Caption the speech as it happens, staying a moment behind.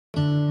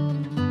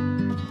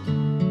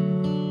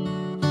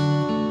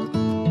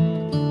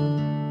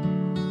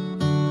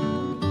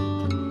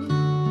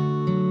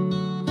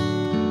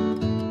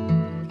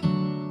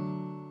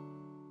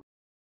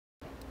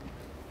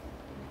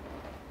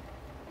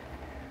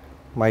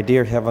My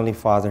dear Heavenly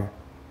Father,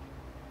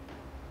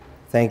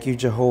 thank you,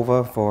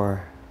 Jehovah,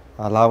 for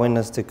allowing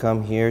us to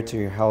come here to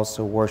your house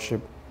of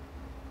worship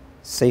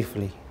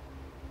safely.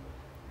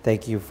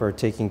 Thank you for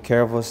taking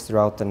care of us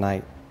throughout the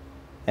night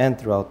and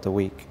throughout the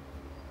week.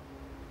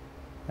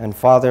 And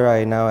Father,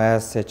 I now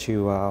ask that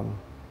you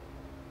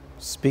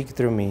speak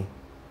through me,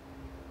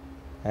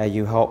 that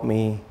you help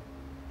me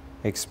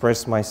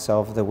express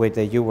myself the way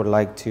that you would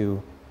like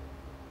to,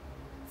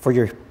 for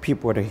your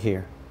people to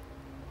hear.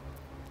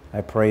 I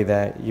pray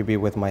that you be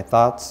with my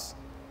thoughts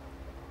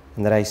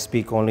and that I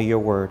speak only your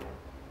word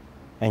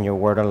and your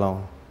word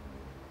alone.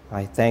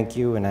 I thank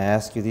you and I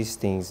ask you these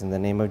things in the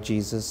name of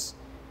Jesus,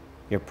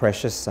 your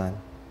precious Son.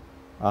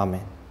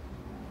 Amen.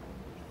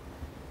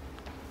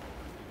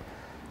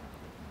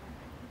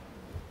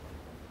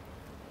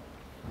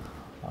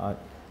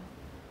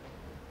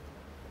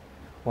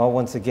 Well,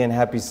 once again,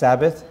 happy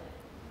Sabbath.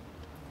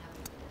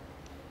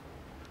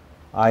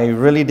 I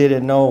really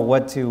didn't know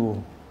what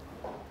to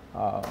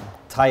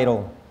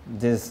title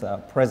this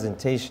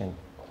presentation,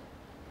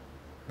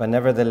 but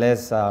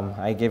nevertheless,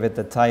 I gave it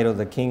the title,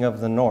 The King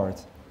of the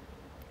North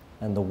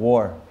and the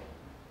War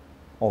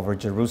over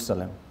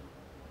Jerusalem.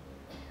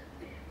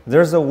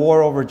 There's a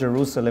war over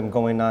Jerusalem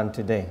going on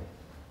today.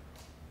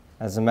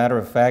 As a matter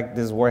of fact,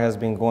 this war has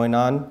been going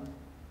on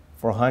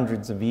for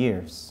hundreds of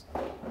years.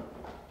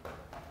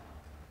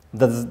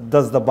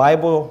 Does the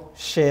Bible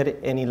shed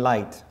any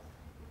light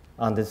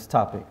on this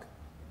topic?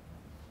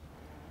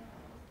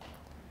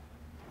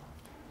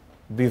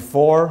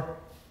 Before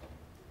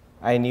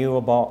I knew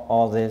about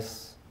all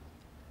this,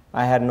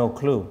 I had no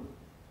clue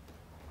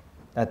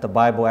that the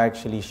Bible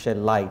actually shed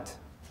light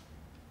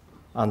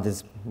on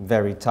this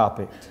very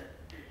topic.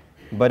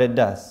 But it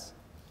does.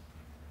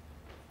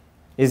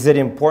 Is it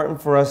important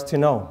for us to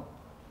know?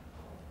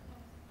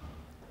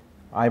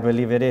 I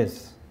believe it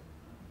is.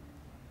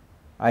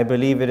 I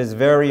believe it is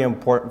very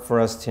important for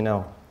us to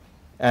know.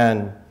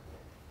 And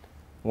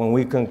when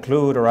we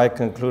conclude, or I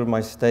conclude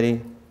my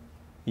study,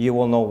 you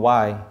will know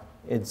why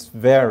it's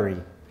very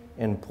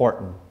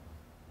important,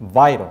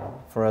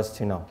 vital for us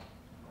to know.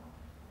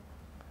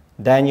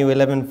 Daniel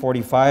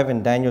 11:45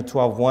 and Daniel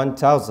 12:1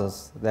 tells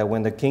us that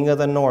when the king of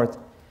the north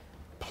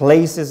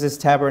places his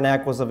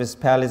tabernacles of his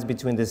palace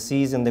between the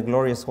seas and the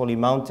glorious holy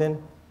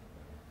mountain,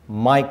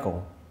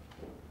 Michael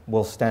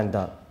will stand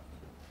up.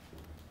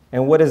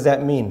 And what does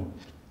that mean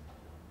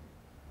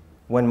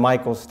when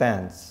Michael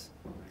stands?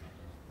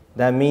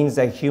 That means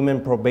that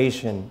human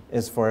probation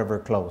is forever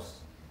closed.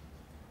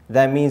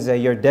 That means that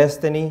your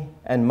destiny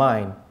and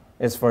mine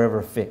is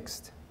forever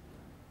fixed.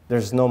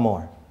 There's no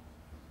more.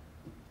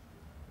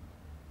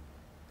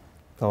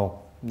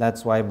 So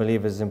that's why I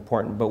believe it's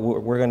important. But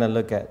we're going to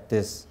look at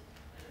this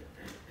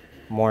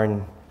more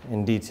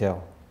in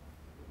detail.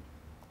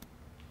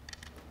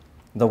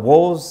 The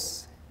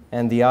woes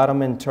and the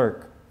Ottoman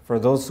Turk. For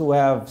those who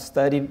have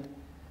studied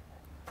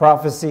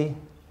prophecy,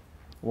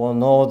 will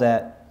know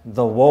that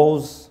the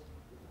woes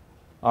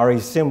are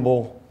a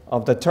symbol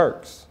of the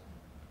Turks.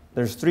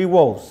 There's 3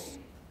 woes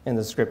in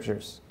the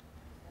scriptures.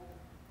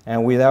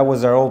 And that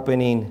was our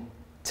opening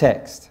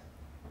text.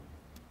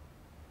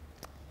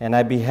 And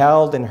I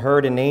beheld and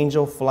heard an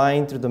angel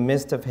flying through the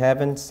midst of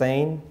heaven,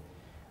 saying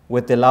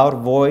with a loud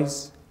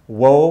voice,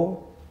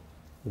 Woe,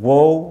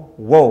 woe,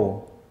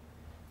 woe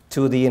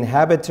to the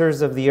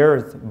inhabitants of the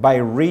earth by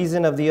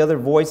reason of the other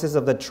voices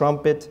of the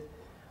trumpet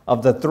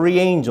of the 3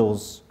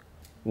 angels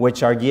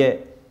which are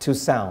yet to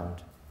sound.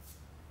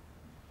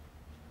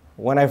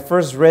 When I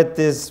first read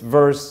this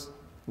verse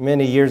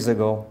many years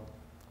ago,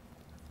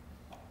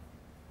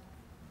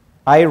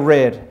 I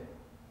read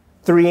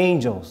 3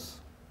 angels.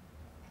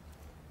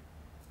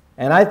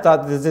 And I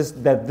thought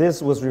that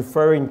this was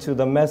referring to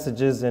the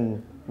messages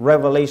in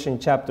Revelation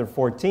chapter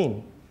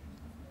 14.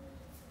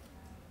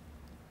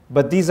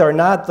 But these are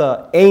not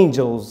the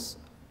angels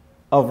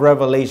of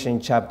Revelation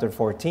chapter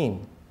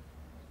 14.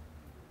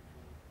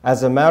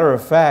 As a matter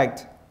of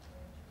fact,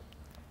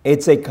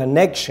 it's a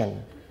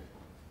connection.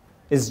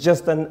 It's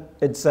just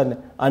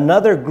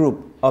another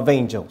group of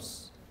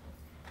angels.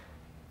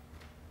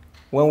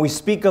 When we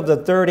speak of the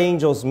 3rd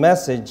angel's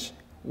message,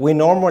 we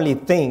normally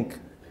think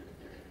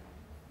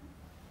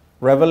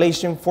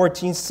Revelation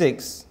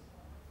 14:6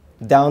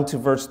 down to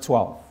verse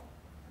 12.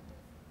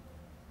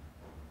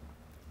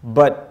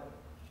 But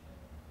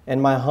in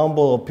my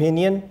humble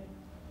opinion,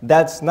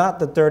 that's not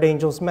the 3rd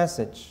angel's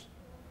message.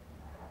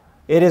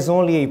 It is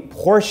only a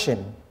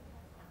portion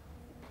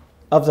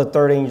of the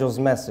 3rd angel's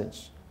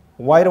message.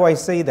 Why do I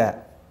say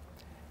that?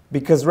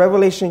 Because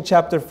Revelation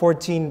chapter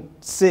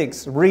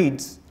 14:6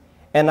 reads,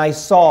 and I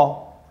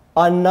saw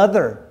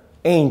another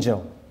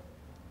angel.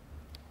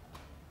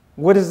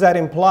 What does that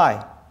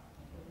imply?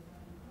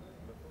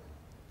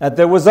 That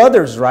there was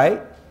others,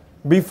 right?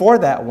 Before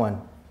that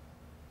one.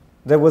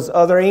 There was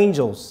other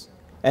angels.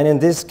 And in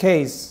this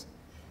case,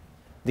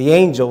 the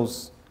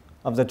angels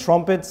of the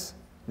trumpets,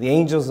 the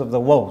angels of the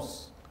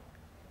woes.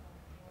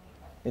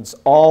 It's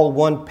all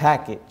one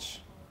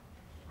package.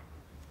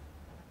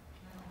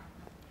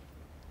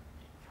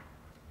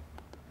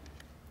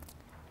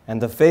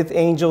 And the fifth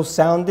angel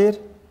sounded,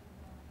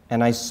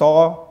 and I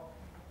saw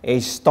a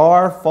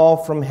star fall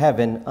from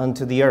heaven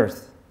unto the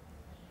earth.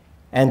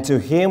 And to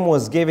him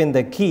was given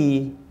the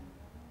key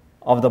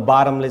of the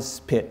bottomless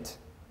pit.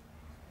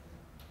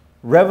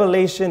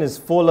 Revelation is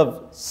full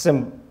of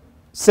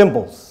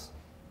symbols.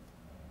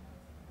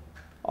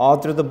 All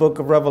through the book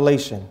of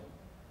Revelation.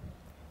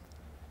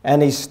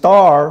 And a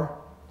star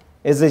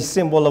is a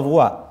symbol of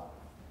what?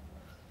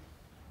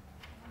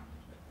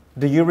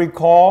 Do you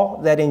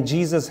recall that in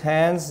Jesus'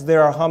 hands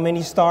there are how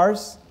many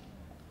stars?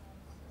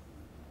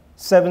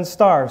 7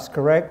 stars,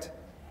 correct?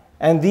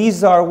 And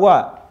these are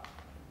what?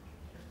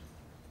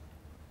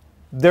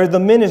 They're the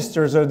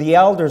ministers or the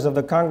elders of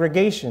the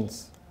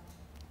congregations.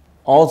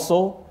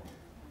 Also,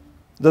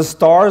 the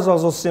stars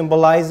also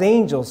symbolize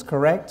angels,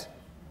 correct?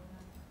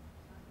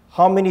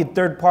 How many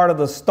third part of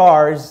the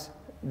stars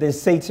did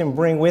Satan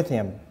bring with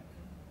him?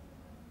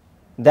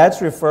 That's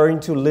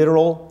referring to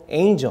literal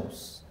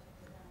angels.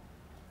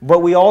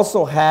 But we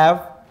also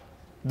have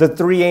the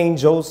 3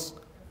 angels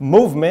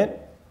movement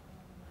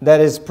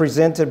that is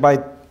presented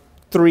by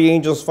 3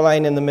 angels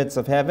flying in the midst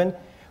of heaven.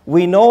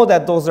 We know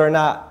that those are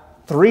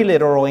not 3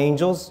 literal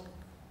angels,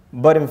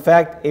 but in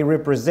fact a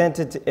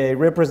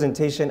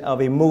representation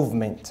of a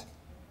movement,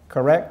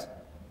 correct?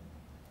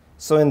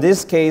 So in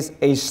this case,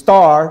 a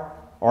star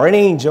or an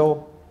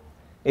angel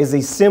is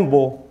a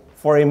symbol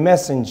for a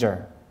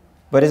messenger.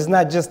 But it's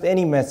not just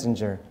any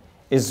messenger.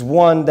 It's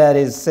one that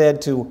is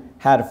said to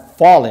have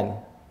fallen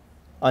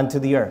unto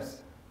the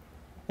earth.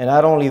 And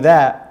not only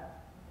that,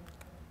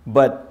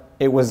 but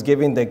it was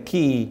given the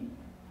key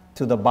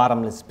to the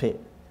bottomless pit.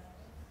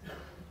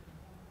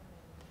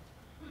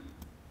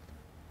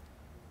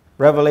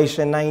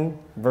 Revelation 9,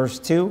 verse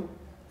 2.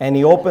 And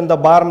he opened the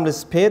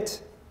bottomless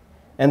pit,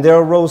 and there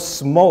arose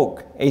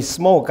smoke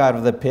out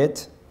of the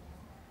pit,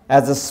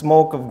 as the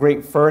smoke of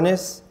great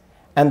furnace,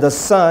 and the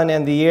sun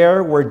and the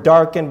air were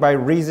darkened by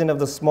reason of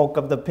the smoke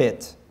of the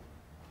pit.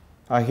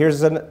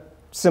 Here's a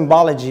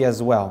symbology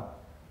as well.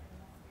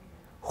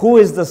 Who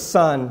is the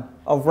Son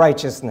of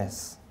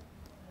righteousness?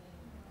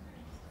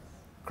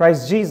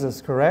 Christ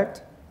Jesus,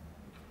 correct?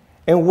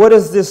 And what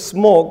does this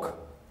smoke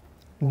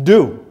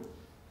do?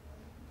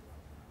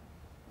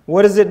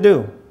 What does it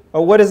do?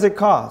 Or what does it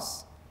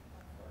cause?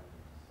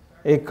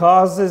 It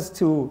causes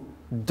to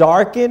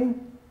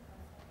darken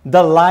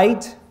the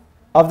light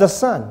of the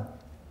sun.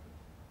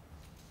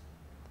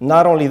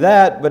 Not only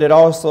that, but it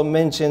also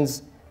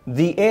mentions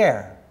the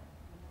air.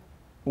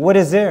 What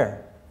is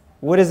air?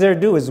 What does air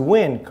do? It's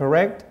wind,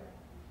 correct?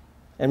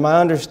 In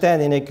my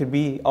understanding, it could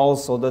be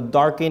also the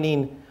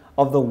darkening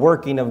of the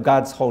working of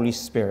God's Holy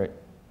Spirit.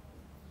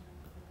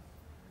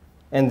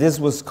 And this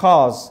was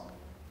caused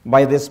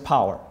by this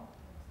power.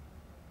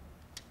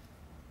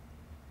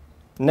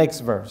 Next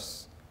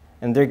verse.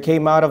 And there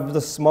came out of the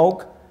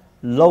smoke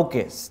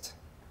locusts.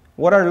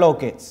 What are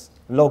locusts?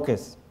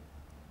 Locusts.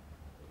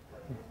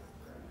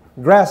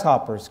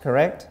 Grasshoppers,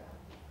 correct?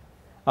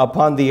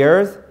 Upon the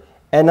earth,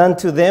 and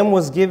unto them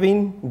was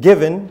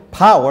given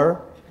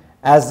power,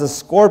 as the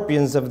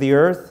scorpions of the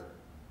earth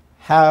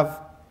have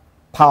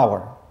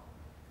power.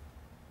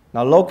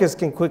 Now locusts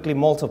can quickly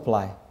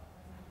multiply.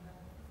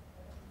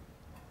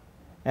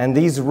 And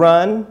these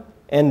run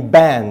in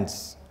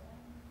bands.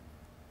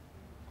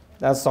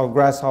 That's how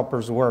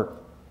grasshoppers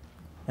work.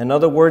 In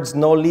other words,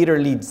 no leader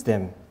leads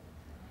them.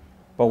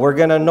 But we're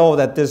going to know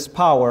that this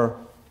power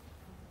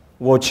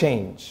will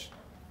change.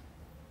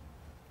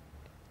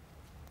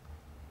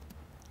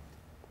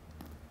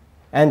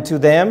 And to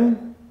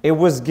them it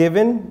was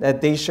given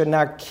that they should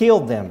not kill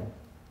them.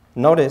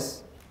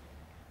 Notice,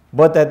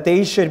 but that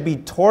they should be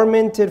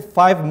tormented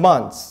 5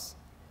 months.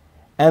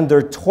 And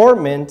their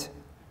torment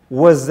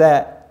was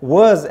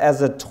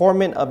as a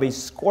torment of a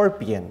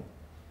scorpion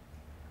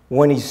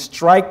when he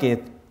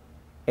striketh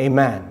a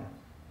man.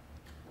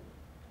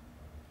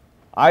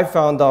 I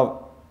find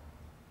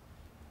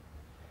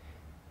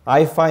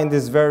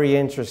this very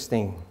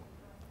interesting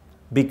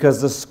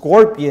because the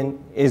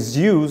scorpion is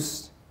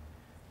used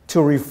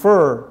to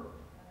refer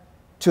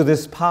to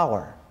this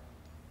power.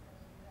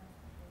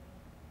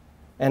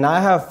 And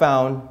I have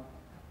found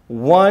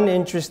one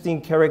interesting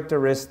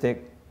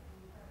characteristic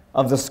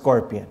of the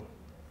scorpion.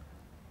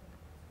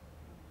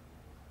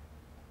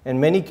 In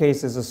many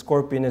cases, a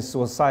scorpion is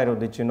suicidal.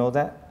 Did you know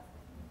that?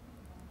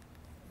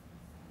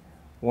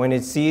 When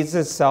it sees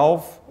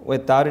itself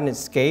without an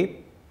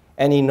escape,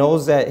 and he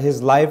knows that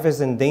his life is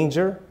in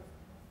danger,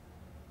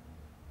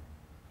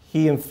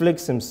 he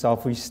inflicts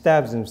himself, he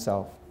stabs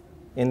himself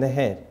in the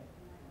head,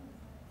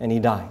 and he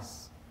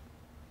dies.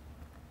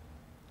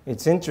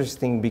 It's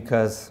interesting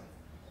because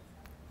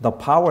the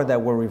power that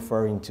we're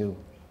referring to,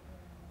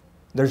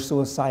 they're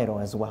suicidal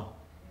as well.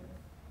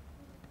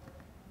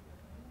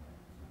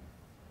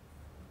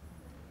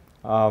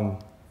 I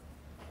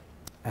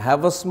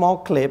have a small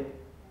clip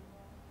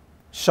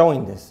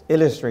showing this,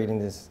 illustrating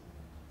this.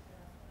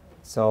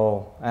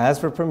 So I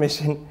asked for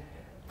permission.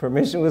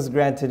 Permission was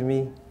granted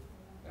me.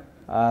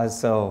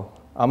 So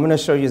I'm going to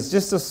show you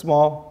just a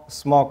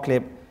small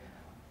clip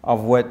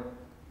of what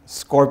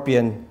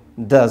scorpion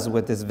does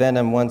with his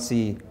venom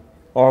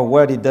or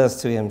what he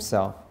does to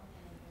himself.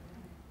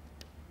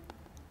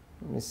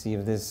 Let me see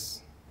if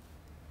this,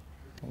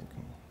 okay.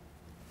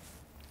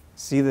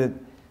 See, the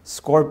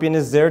scorpion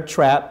is there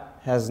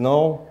trapped, has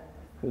no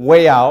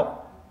way out.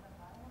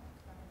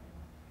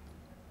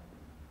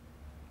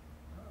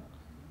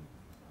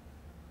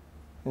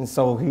 And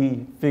so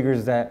he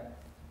figures that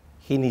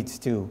he needs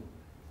to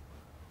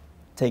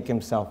take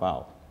himself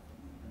out.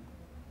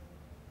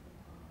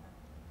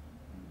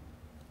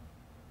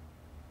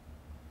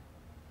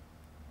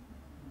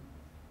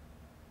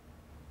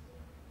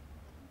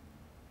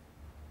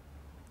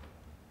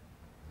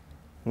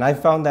 And I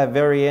found that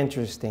very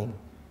interesting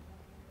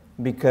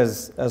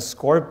because a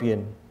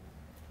scorpion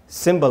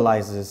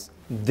symbolizes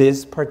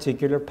this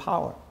particular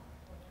power.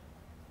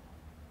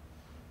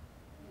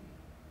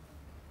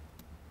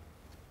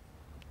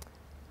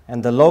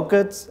 And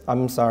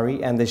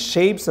the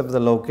shapes of the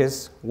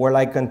locusts were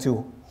like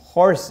unto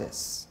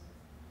horses,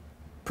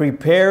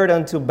 prepared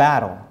unto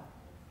battle.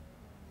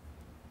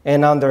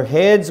 And on their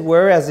heads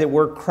were as it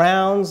were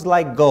crowns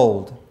like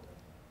gold,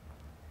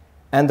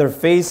 and their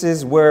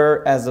faces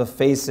were as the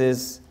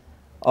faces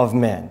of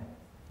men.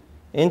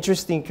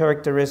 Interesting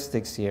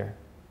characteristics here.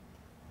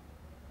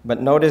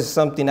 But notice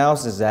something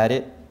else is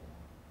added.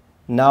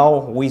 Now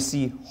we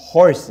see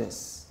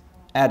horses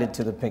added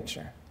to the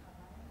picture.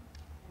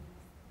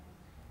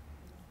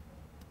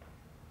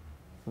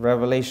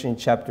 Revelation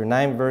chapter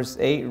 9 verse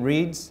 8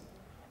 reads,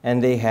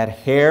 "And they had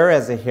hair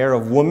as the hair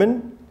of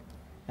woman,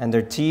 and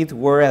their teeth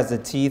were as the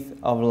teeth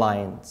of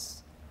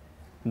lions."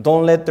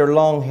 Don't let their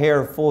long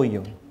hair fool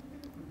you.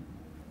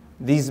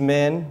 These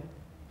men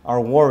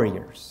are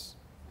warriors.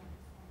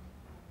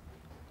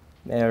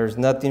 There's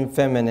nothing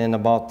feminine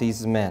about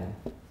these men.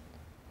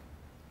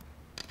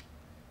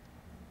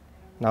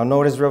 Now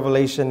notice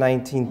Revelation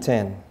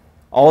 19:10.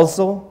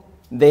 Also,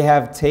 they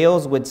have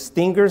tails with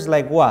stingers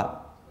like what?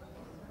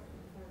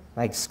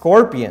 Like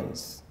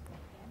scorpions.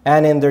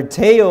 And in their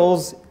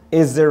tails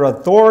is their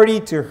authority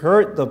to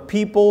hurt the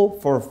people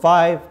for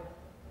 5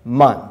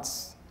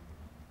 months.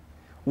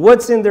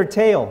 What's in their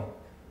tail?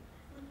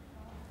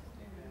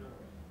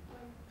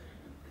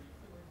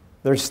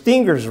 They're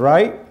stingers,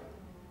 right?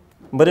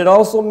 But it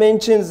also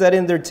mentions that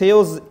in their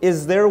tails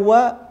is their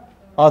what?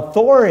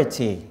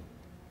 Authority.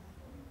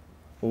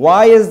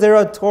 Why is their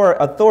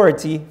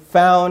authority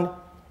found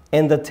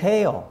in the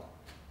tail?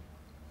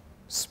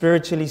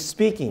 Spiritually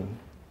speaking.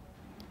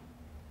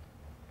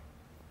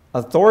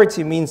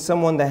 Authority means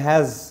someone that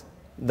has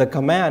the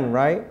command,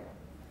 right?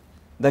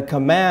 The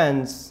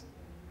commands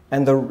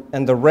and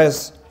the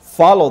rest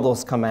follow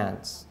those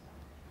commands.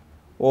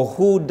 Well,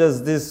 who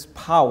does this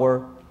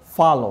power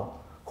follow?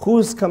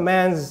 Whose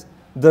commands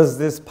does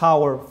this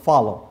power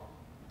follow?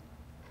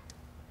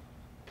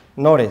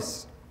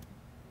 Notice,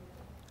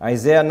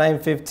 Isaiah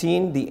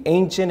 9:15, the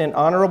ancient and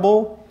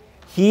honorable,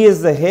 he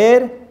is the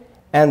head,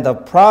 and the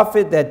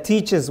prophet that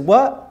teaches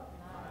what?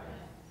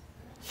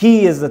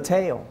 He is the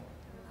tail.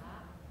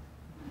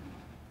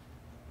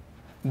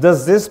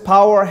 Does this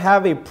power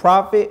have a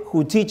prophet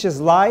who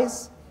teaches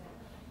lies?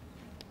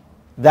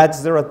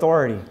 That's their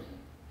authority.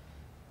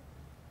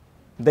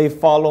 They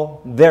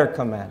follow their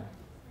command.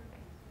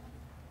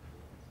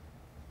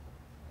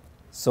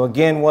 So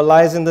again, what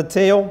lies in the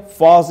tail?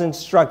 False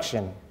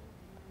instruction.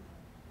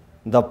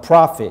 The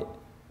prophet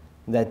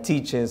that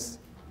teaches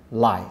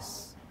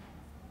lies.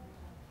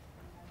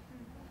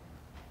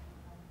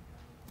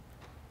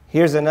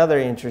 Here's another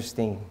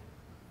interesting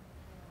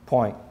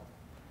point.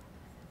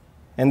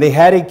 And they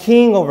had a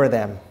king over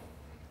them.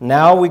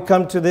 Now we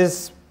come to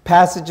this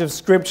passage of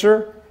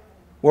Scripture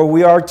where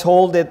we are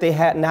told that they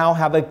now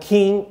have a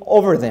king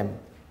over them,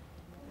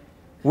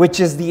 which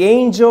is the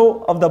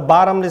angel of the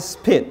bottomless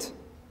pit,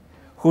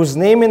 whose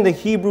name in the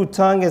Hebrew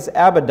tongue is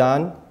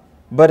Abaddon,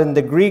 but in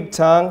the Greek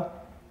tongue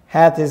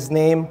hath his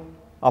name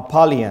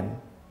Apollyon.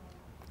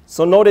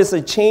 So notice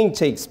a change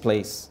takes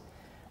place.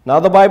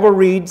 Now the Bible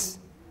reads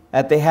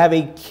that they have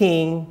a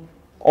king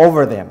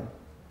over them.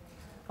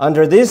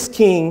 Under this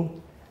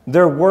king,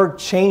 their work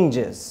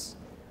changes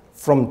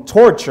from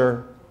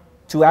torture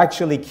to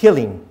actually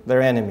killing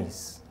their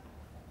enemies.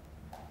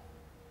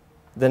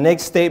 The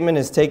next statement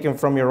is taken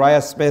from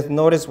Uriah Smith.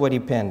 Notice what he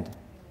penned.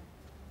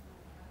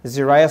 This is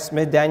Uriah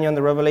Smith, Daniel in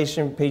the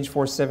Revelation, page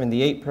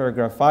 478,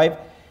 paragraph 5.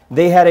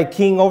 They had a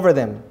king over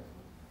them.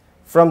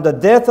 From the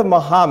death of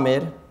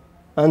Muhammad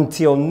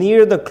until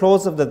near the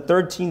close of the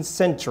 13th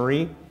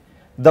century,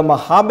 the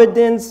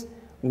Mohammedans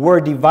were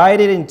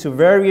divided into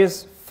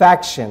various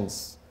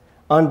factions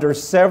under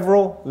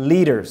several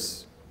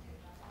leaders,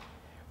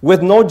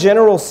 with no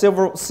general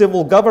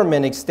civil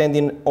government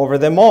extending over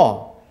them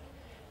all.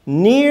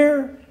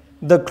 Near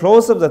the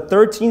close of the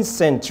 13th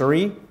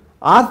century,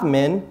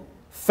 Othman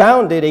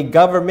founded a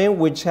government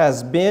which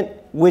has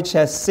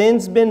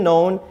since been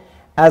known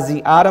as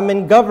the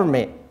Ottoman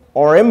government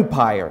or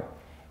empire,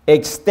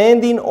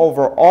 extending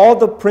over all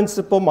the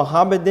principal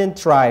Mohammedan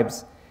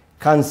tribes,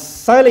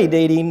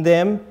 consolidating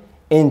them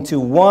into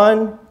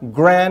one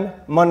grand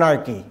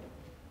monarchy.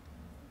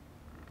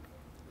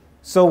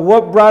 So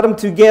what brought them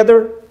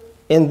together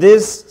in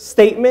this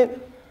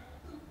statement?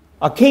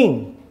 A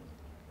king.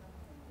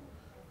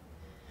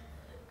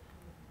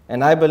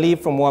 And I believe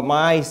from what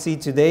my eyes see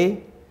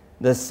today,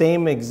 the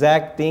same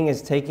exact thing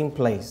is taking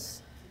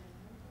place.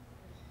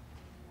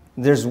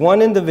 There's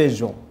one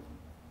individual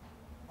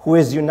who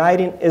is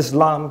uniting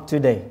Islam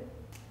today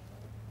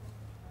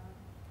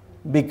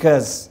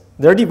because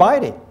they're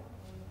divided.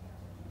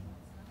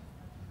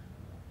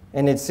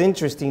 And it's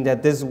interesting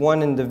that this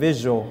one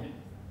individual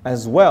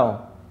as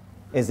well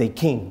is a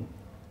king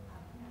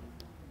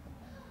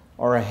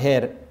or a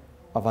head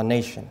of a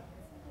nation.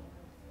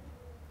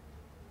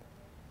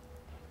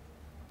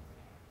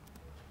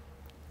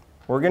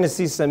 We're going to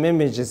see some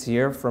images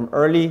here from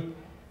early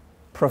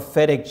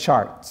prophetic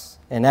charts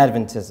in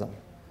Adventism.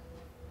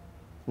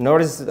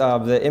 Notice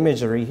the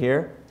imagery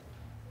here.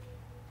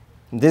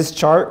 This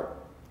chart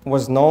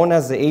was known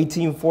as the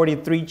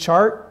 1843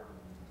 chart,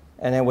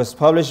 and it was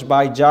published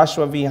by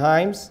Joshua V.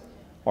 Himes,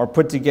 or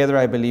put together,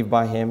 I believe,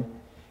 by him,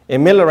 a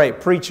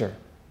Millerite preacher.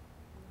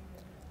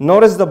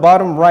 Notice the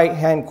bottom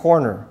right-hand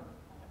corner.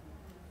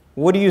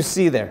 What do you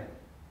see there?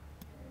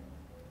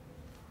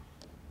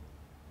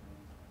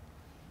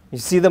 You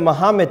see the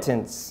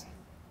Mohammedans.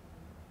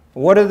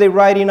 What are they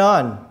riding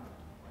on?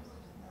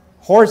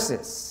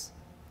 Horses.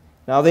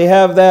 Now they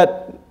have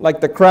that, like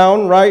the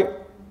crown, right,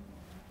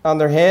 on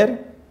their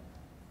head.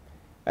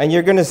 And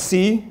you're going to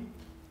see,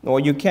 well,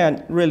 you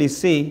can't really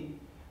see,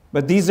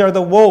 but these are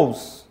the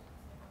wolves.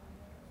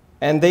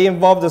 And they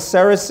involve the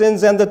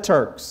Saracens and the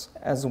Turks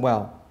as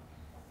well.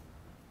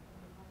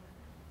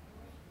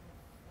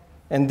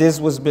 And this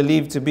was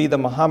believed to be the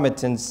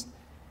Mohammedans,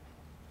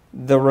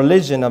 the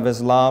religion of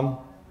Islam,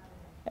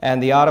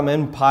 and the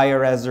Ottoman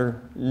Empire as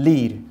their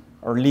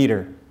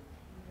leader.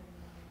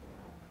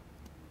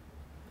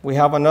 We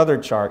have another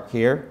chart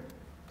here.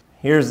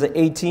 Here's the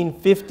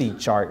 1850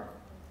 chart.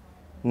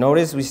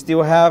 Notice we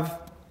still have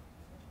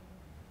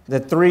the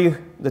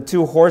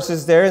two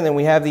horses there, and then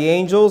we have the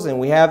angels, and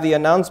we have the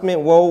announcement,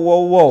 whoa,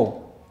 whoa,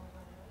 whoa.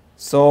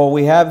 So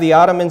we have the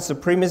Ottoman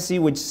supremacy,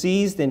 which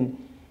ceased in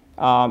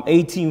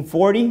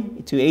 1840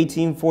 to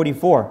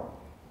 1844.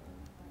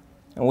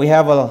 And we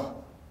have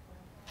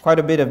quite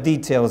a bit of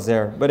details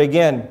there. But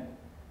again,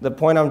 the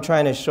point I'm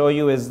trying to show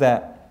you is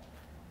that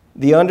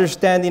the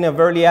understanding of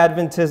early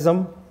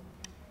Adventism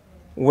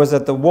was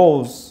that the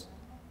wolves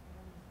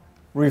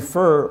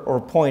refer or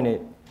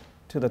pointed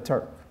to the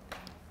Turk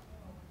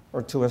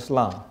or to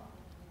Islam.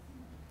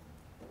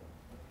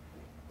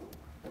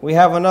 We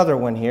have another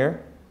one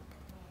here.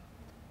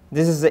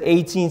 This is the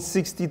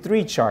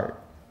 1863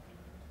 chart.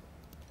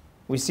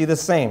 We see the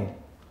same.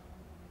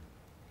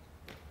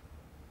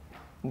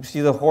 You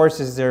see the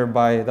horses there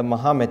by the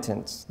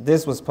Mohammedans.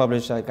 This was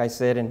published, like I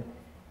said, in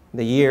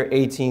the year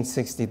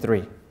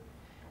 1863.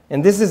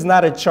 And this is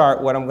not a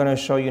chart, what I'm going to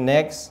show you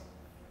next,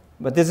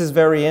 but this is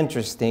very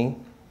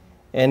interesting.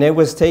 And it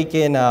was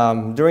taken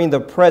during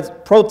the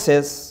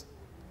protests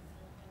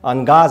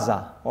on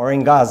Gaza, or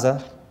in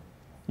Gaza,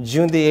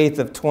 June the 8th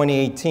of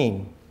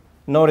 2018.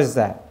 Notice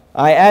that.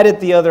 I added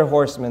the other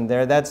horseman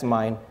there, that's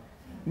mine.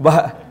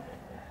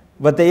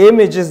 But the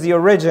image is the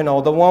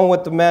original, the one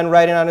with the man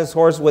riding on his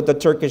horse with the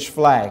Turkish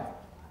flag.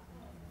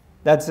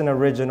 That's an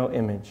original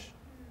image.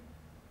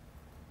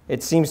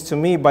 It seems to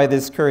me by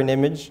this current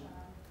image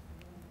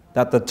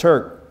that the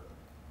Turk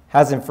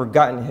hasn't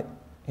forgotten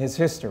his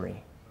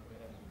history.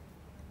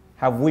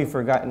 Have we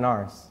forgotten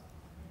ours?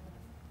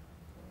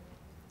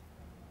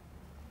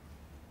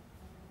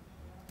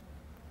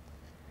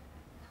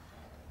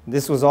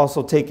 This was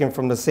also taken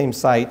from the same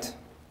site.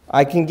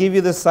 I can give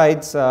you the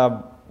sites.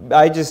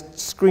 I just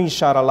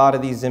screenshot a lot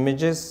of these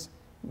images,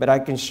 but I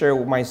can share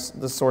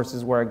the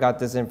sources where I got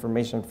this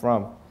information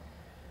from.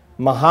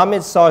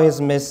 Muhammad saw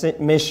his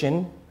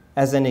mission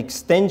as an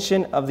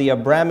extension of the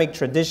Abrahamic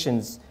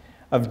traditions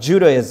of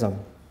Judaism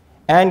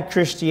and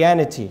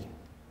Christianity.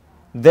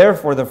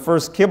 Therefore, the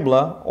first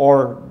Qibla,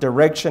 or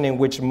direction in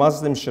which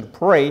Muslims should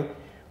pray,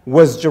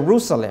 was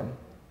Jerusalem.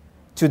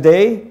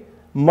 Today,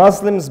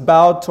 Muslims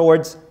bow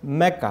towards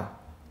Mecca.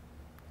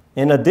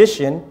 In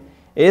addition,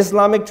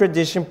 Islamic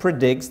tradition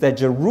predicts that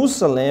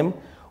Jerusalem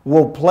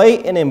will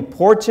play an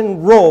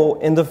important role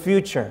in the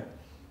future,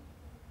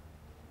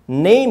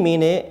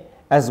 naming it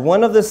as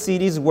one of the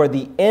cities where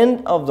the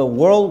end of the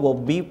world will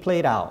be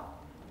played out.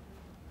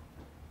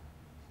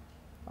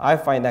 I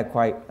find that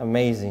quite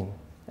amazing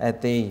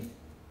that they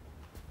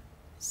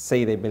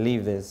say they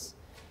believe this.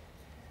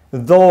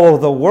 Though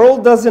the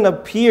world doesn't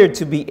appear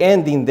to be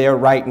ending there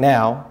right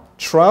now,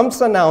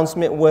 Trump's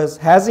announcement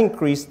has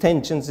increased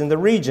tensions in the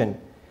region.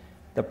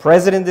 The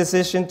president's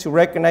decision to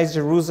recognize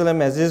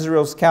Jerusalem as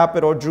Israel's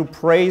capital drew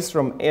praise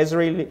from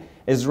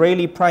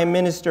Israeli Prime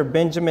Minister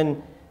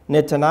Benjamin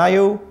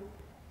Netanyahu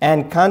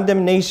and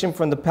condemnation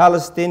from the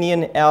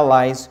Palestinian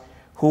allies,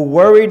 who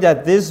worried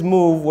that this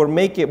move would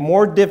make it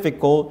more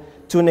difficult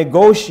to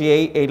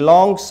negotiate a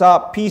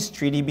long-sought peace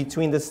treaty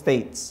between the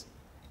states.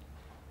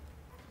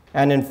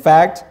 And in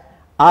fact,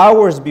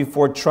 hours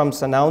before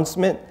Trump's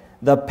announcement,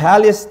 the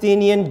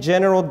Palestinian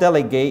general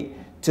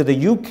delegate to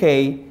the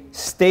UK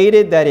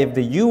stated that if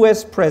the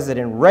U.S.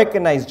 president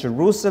recognized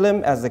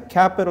Jerusalem as the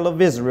capital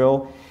of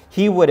Israel,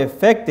 he would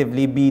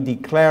effectively be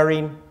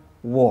declaring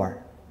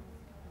war.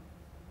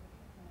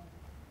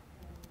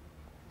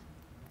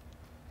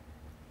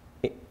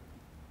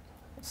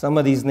 Some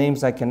of these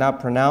names I cannot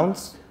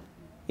pronounce.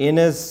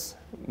 Ines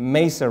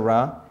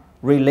Mesera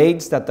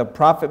relates that the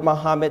Prophet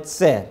Muhammad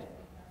said,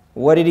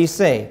 what did he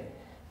say?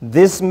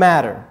 This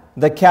matter,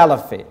 the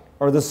caliphate,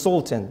 or the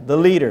sultan, the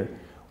leader,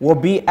 will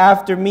be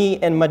after me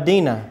in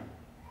Medina,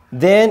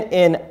 then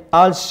in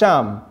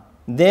Al-Sham,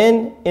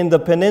 then in the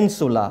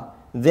peninsula,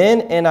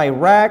 then in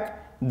Iraq,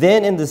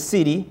 then in the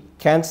city,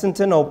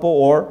 Constantinople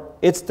or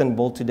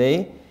Istanbul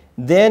today,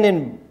 then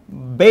in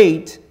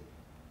Beit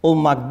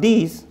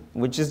ul-Maqdis,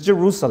 which is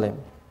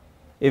Jerusalem.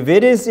 If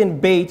it is in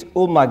Beit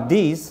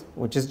ul-Maqdis,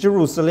 which is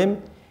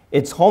Jerusalem,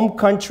 its home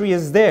country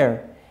is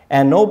there,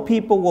 and no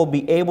people will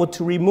be able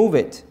to remove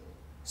it.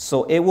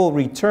 So it will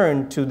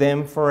return to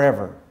them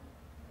forever.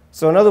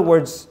 So in other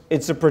words,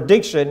 it's a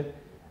prediction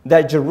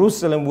that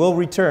Jerusalem will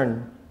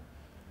return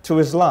to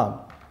Islam.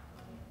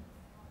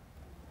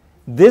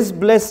 This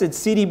blessed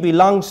city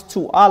belongs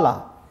to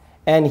Allah,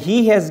 and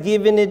He has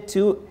given it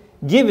to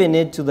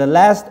the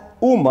last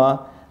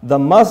Ummah, the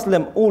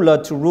Muslim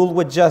Ummah, to rule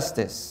with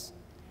justice.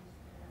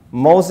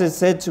 Moses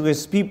said to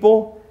his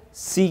people,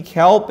 seek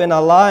help in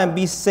Allah and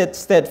be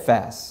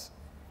steadfast.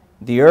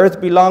 The earth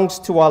belongs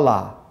to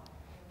Allah.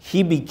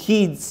 He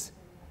bequeaths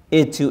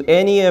it to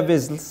any of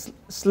His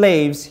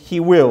slaves He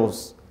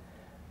wills.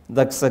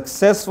 The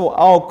successful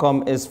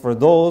outcome is for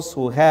those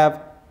who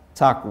have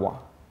taqwa.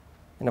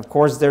 And of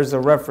course, there's a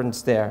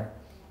reference there,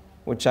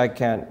 which I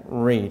can't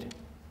read.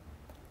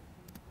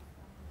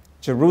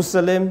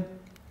 Jerusalem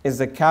is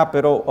the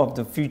capital of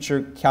the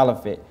future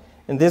caliphate.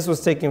 And this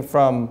was taken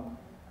from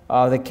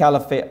the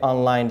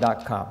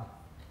caliphateonline.com.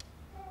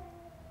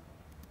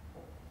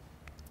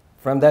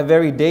 From that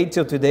very day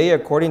till today,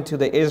 according to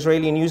the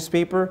Israeli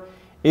newspaper,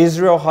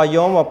 Israel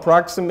Hayom,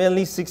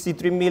 approximately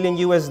 $63 million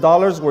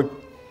were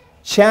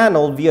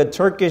channeled via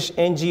Turkish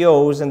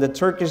NGOs and the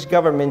Turkish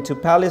government to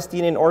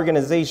Palestinian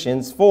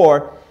organizations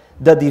for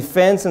the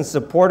defense and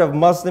support of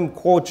Muslim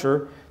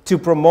culture to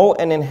promote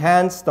and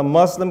enhance the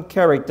Muslim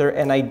character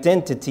and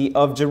identity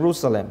of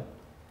Jerusalem,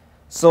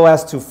 so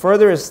as to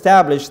further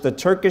establish the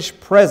Turkish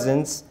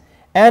presence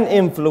and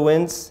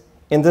influence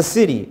in the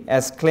city,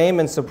 as claimed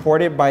and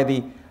supported by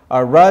the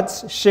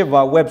Aratz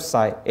Shiva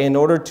website, in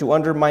order to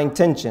undermine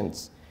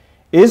tensions.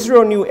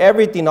 Israel knew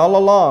everything all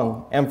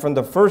along, and from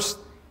the first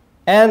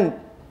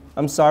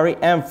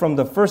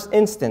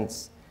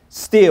instance,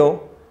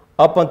 still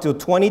up until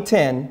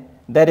 2010,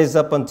 that is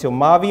up until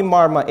Mavi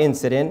Marmara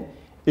incident,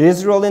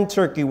 Israel and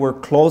Turkey were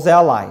close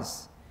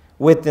allies.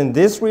 Within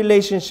this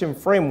relationship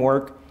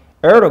framework,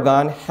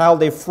 Erdogan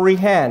held a free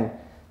hand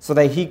so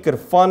that he could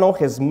funnel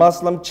his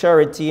Muslim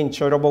charity and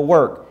charitable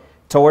work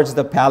towards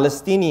the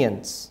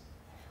Palestinians.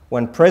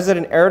 When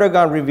President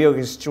Erdogan revealed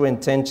his true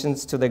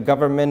intentions to the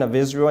government of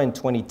Israel in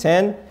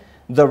 2010,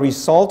 the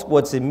result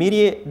was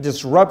immediate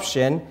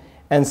disruption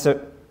and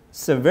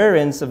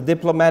severance of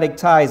diplomatic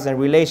ties and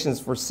relations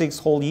for 6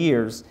 whole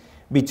years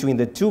between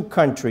the two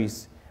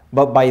countries.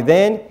 But by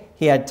then,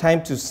 he had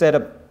time to set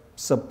up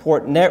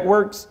support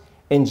networks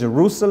in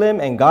Jerusalem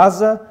and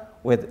Gaza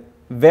with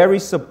very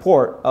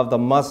support of the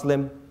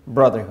Muslim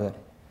Brotherhood.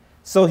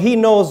 So he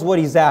knows what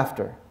he's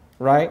after,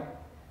 right?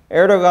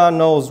 Erdogan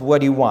knows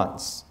what he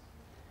wants.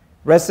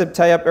 Recep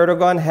Tayyip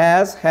Erdogan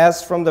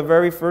has from the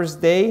very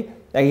first day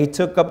that he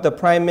took up the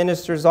prime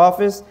minister's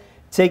office,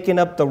 taken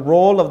up the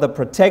role of the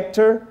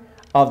protector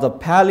of the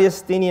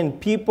Palestinian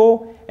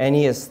people, and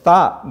he is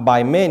thought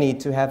by many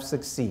to have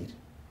succeeded.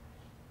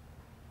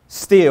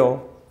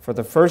 Still, for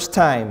the first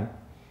time,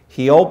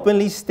 he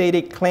openly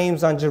stated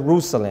claims on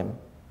Jerusalem,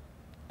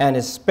 and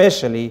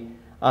especially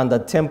on the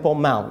Temple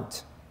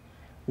Mount,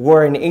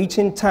 where in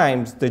ancient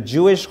times the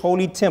Jewish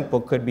Holy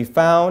Temple could be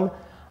found,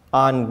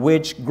 on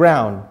which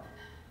ground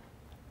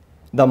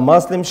the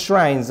Muslim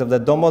shrines of the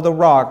Dome of the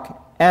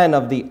Rock and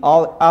of the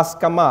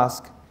Al-Aqsa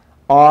Mosque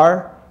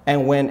are,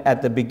 and when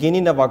at the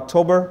beginning of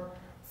October,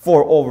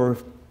 for over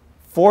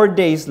 4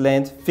 days'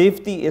 length,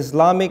 50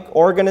 Islamic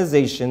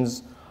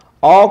organizations,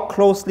 all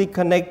closely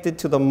connected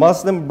to the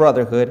Muslim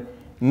Brotherhood,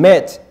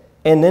 met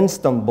in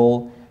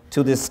Istanbul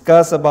to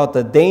discuss about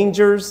the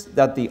dangers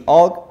that the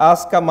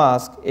Al-Aqsa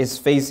Mosque is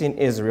facing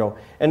Israel.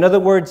 In other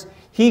words,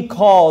 he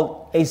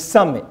called a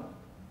summit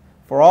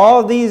for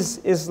all these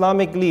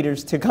Islamic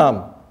leaders to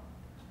come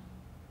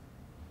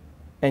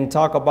and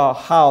talk about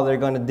how they're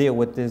going to deal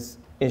with this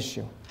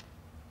issue.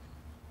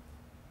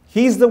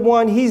 He's the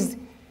one,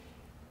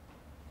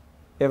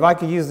 if I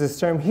could use this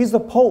term, he's the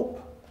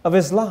Pope of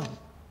Islam.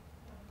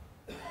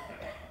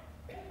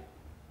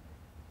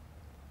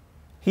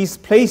 He's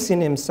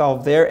placing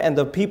himself there, and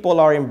the people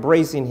are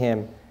embracing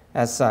him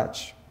as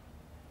such.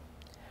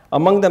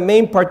 Among the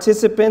main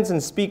participants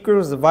and speakers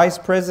was the vice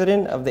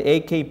president of the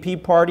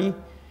AKP party,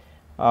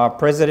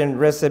 President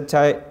Recep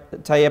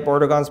Tayyip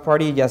Erdogan's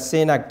party,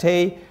 Yasin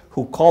Aktay,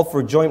 who called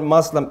for joint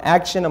Muslim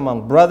action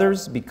among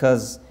brothers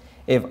because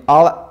If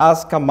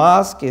Al-Aqsa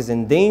Mosque is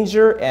in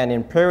danger and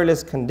in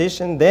perilous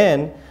condition,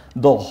 then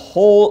the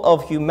whole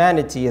of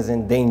humanity is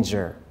in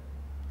danger.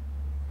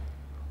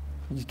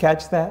 You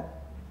catch that?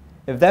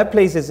 If that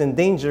place is in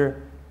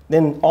danger,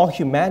 then all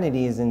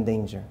humanity is in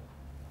danger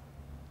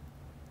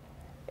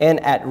and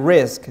at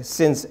risk,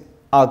 since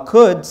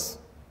Al-Quds,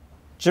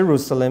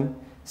 Jerusalem,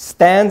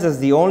 stands as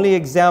the only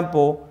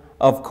example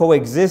of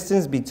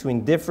coexistence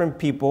between different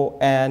people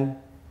and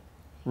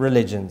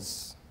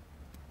religions.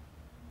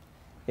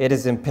 It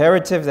is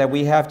imperative that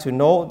we have to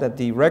know that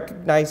the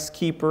recognized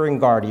keeper and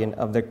guardian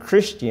of the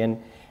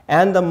Christian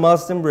and the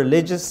Muslim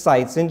religious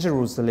sites in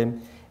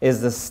Jerusalem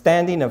is the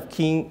standing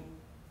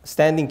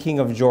king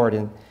of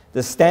Jordan.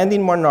 The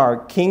standing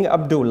monarch, King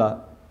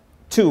Abdullah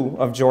II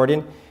of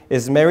Jordan,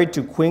 is married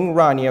to Queen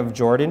Rania of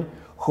Jordan,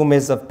 whom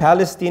is of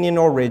Palestinian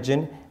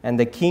origin, and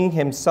the king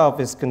himself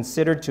is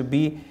considered to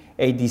be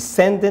a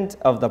descendant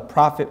of the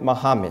Prophet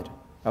Muhammad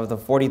of the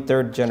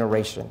 43rd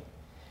generation,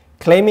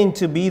 claiming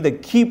to be the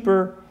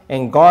keeper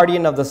and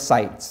guardian of the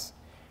sites.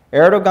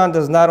 Erdogan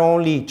does not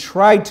only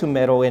try to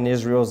meddle in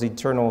Israel's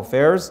internal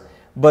affairs,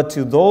 but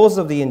to those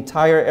of the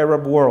entire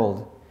Arab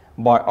world,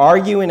 by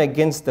arguing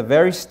against the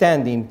very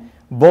standing,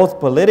 both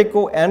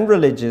political and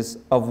religious,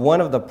 of one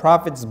of the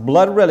Prophet's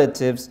blood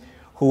relatives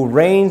who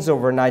reigns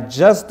over not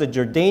just the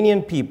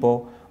Jordanian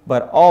people,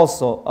 but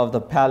also of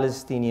the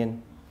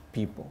Palestinian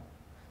people.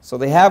 So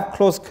they have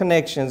close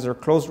connections or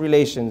close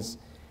relations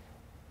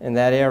in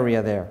that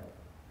area there.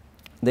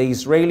 The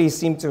Israelis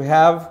seem to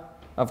have,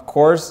 of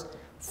course,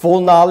 full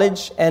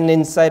knowledge and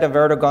insight of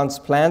Erdogan's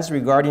plans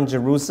regarding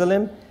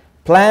Jerusalem,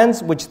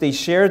 plans which they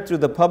shared through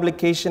the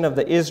publication of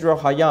the Israel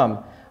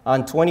Hayam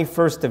on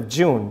 21st of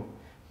June.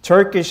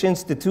 Turkish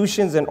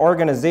institutions and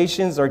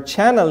organizations are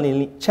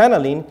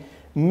channeling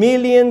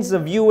millions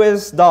of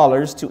US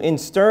dollars to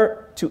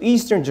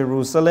eastern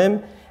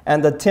Jerusalem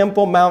and the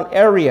Temple Mount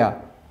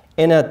area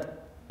in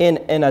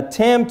an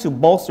attempt to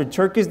bolster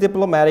Turkey's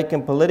diplomatic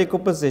and political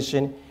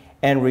position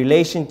in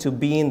relation to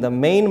being the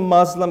main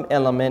Muslim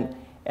element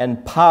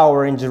and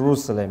power in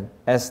Jerusalem,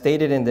 as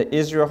stated in the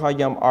Israel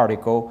Hayam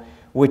article,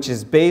 which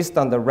is based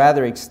on the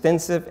rather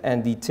extensive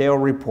and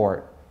detailed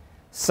report.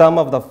 Some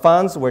of the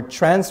funds were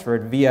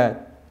transferred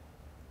via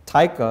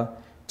TICA,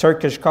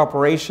 Turkish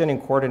Cooperation and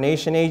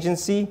Coordination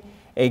Agency,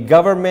 a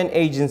government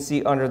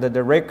agency under the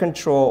direct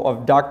control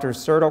of Dr.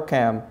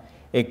 Erdogan,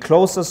 a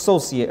close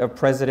associate of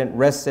President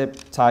Recep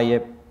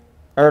Tayyip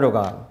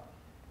Erdogan.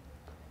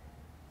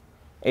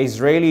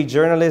 Israeli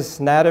journalist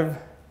Nadav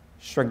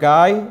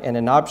Shragai, in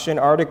an option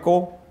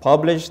article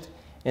published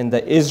in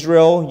the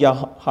Israel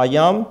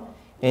Hayam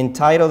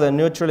entitled "The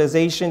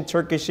Neutralization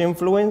Turkish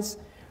Influence,"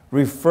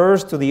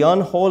 refers to the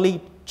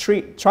unholy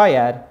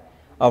triad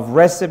of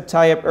Recep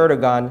Tayyip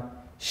Erdogan,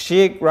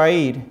 Sheikh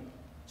Raed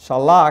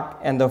Shalak,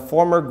 and the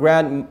former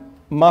Grand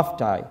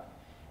Mufti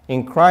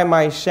in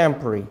Crimea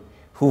Shampri,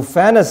 who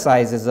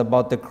fantasizes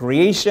about the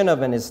creation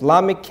of an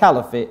Islamic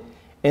caliphate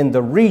in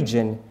the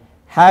region,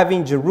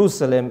 having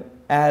Jerusalem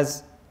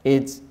as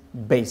its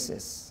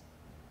basis.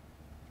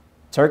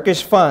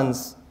 Turkish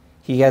funds,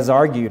 he has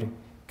argued,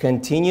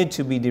 continue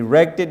to be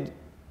directed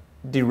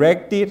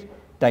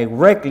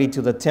directly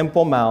to the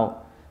Temple Mount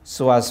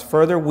so as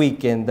further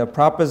weaken the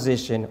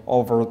proposition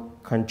over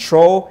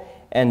control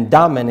and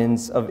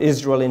dominance of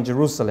Israel in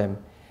Jerusalem,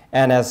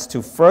 and as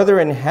to further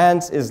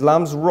enhance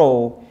Islam's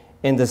role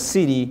in the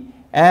city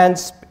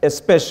and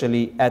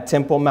especially at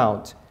Temple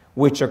Mount,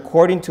 which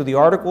according to the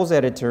article's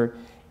editor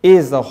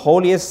is the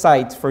holiest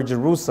site for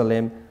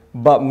Jerusalem,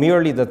 but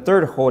merely the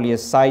third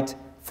holiest site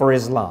for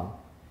Islam.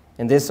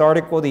 In this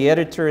article, the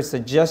editor is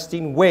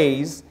suggesting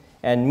ways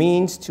and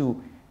means to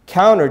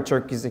counter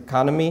Turkey's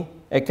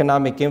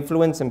economic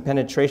influence and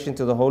penetration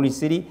to the holy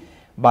city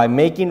by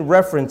making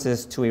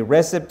references to a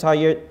Recep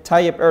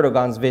Tayyip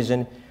Erdogan's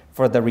vision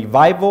for the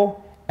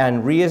revival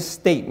and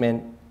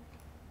reinstatement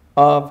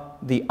of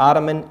the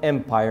Ottoman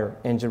Empire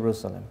in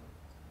Jerusalem.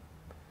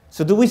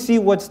 So do we see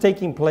what's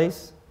taking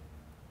place?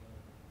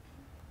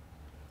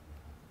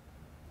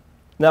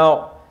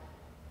 Now,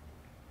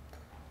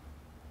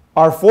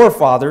 our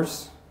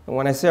forefathers, and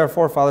when I say our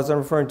forefathers, I'm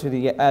referring to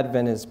the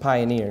Adventist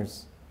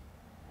pioneers,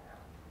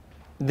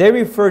 they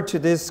refer to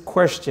this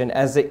question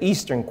as the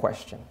Eastern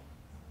question.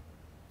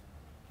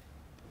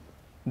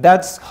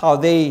 That's how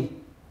they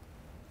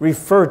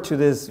refer to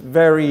these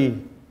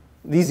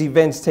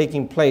events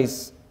taking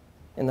place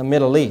in the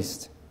Middle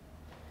East.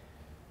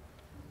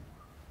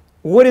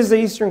 What is the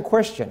Eastern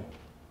question?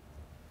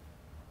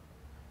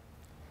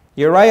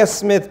 Uriah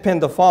Smith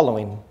penned the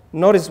following.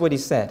 Notice what he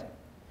said.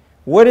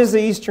 What is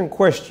the Eastern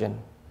question?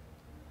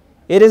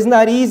 It is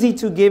not easy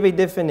to give a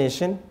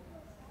definition,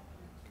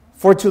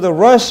 for to the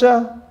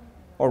Russian,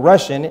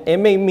 it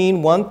may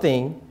mean one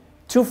thing,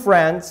 to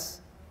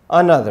France,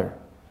 another,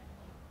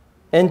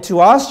 and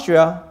to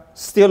Austria,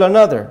 still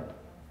another.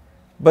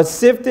 But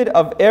sifted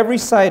of every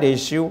side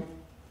issue,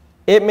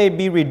 it may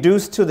be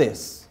reduced to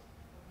this: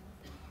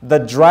 the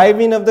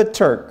driving of the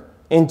Turk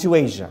into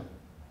Asia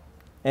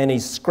and a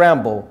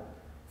scramble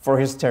for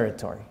his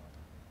territory.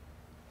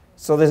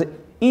 So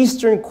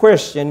Eastern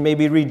question may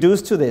be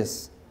reduced to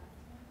this: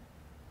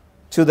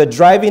 to the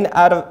driving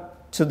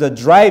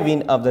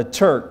of the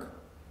Turk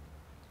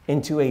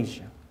into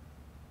Asia,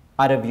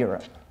 out of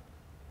Europe.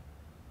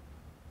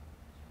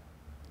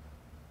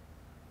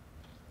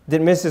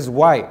 Did Mrs.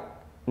 White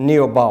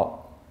knew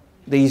about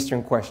the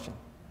Eastern question?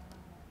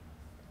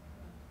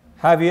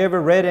 Have you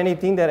ever read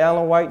anything that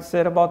Ellen White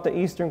said about the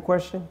Eastern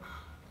question?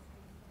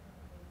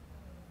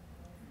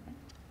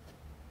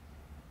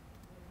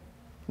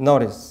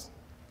 Notice,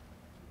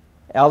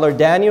 Elder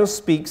Daniel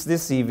speaks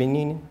this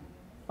evening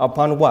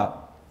upon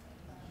what?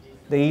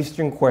 The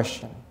Eastern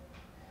question.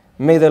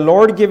 May the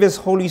Lord give His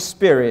Holy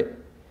Spirit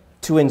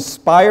to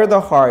inspire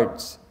the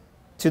hearts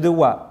to do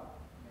what?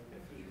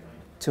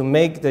 To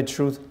make the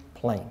truth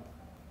plain.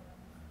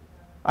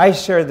 I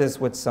shared this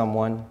with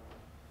someone.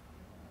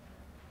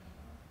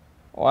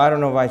 Well, I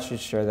don't know if I should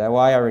share that.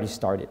 Well, I already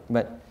started.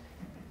 But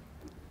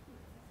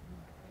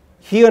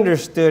he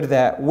understood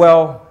that,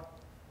 well,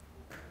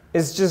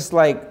 it's just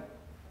like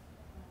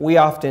we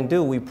often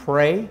do. We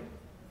pray,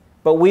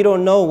 but we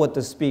don't know what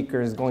the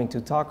speaker is going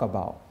to talk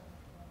about.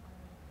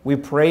 We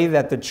pray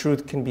that the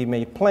truth can be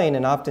made plain,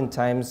 and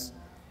oftentimes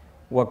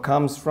what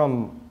comes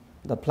from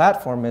the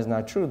platform is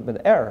not truth,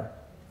 but error.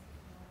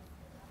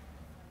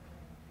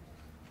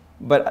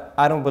 But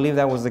I don't believe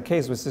that was the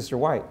case with Sister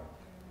White.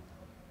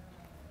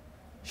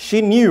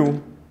 She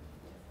knew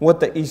what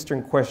the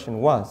Eastern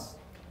question was.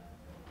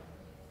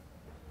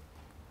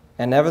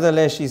 And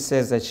nevertheless, she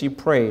says that she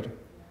prayed,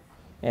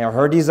 and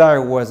her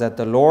desire was that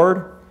the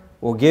Lord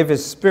will give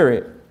His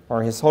Spirit,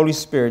 or His Holy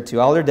Spirit,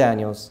 to Elder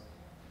Daniels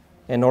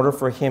in order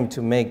for him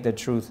to make the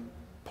truth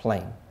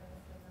plain.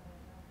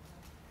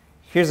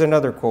 Here's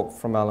another quote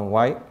from Ellen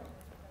White.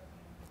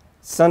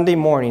 Sunday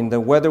morning,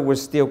 the weather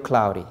was still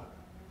cloudy.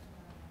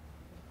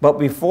 But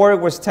before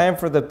it was time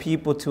for the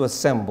people to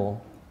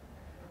assemble,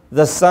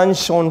 the sun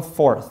shone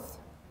forth.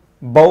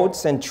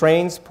 Boats and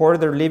trains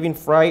poured their living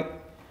freight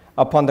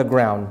upon the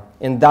ground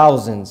in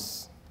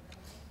thousands.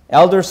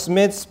 Elder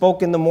Smith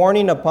spoke in the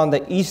morning upon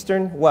the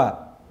Eastern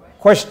what?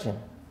 Question.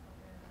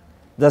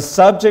 The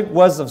subject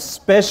was of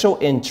special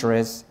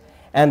interest,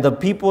 and the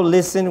people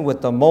listened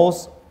with the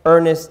most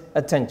earnest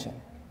attention.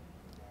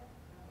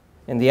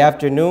 In the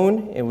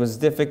afternoon, it was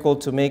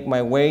difficult to make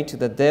my way to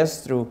the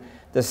desk through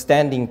the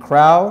standing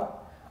crowd.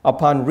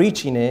 Upon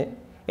reaching it,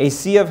 a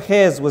sea of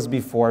heads was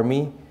before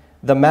me.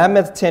 The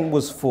mammoth tent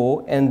was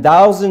full, and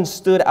thousands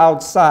stood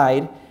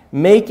outside,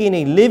 making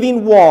a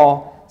living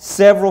wall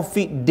several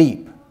feet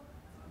deep.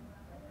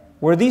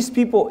 Were these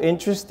people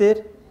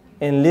interested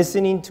in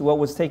listening to what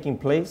was taking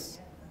place?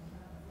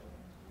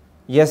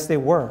 Yes, they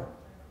were.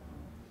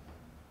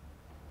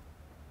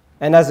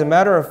 And as a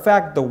matter of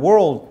fact, the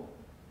world,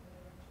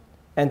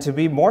 and to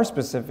be more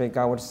specific,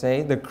 I would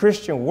say, the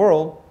Christian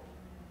world,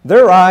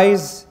 their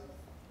eyes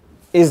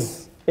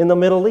is in the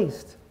Middle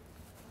East.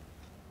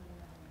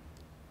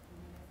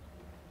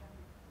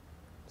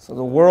 So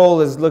the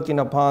world is looking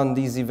upon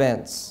these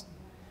events.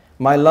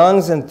 My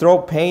lungs and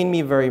throat pain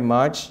me very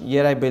much,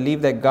 yet I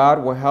believe that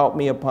God will help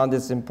me upon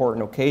this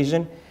important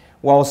occasion.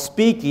 While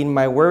speaking,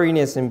 my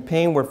weariness and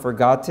pain were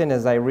forgotten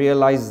as I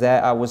realized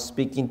that I was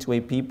speaking to a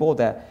people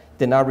that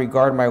did not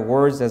regard my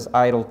words as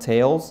idle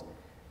tales.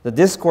 The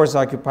discourse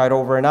occupied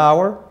over an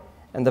hour,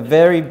 and the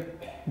very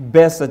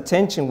best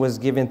attention was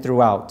given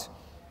throughout.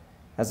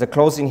 As the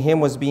closing hymn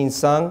was being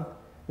sung,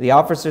 the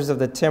officers of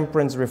the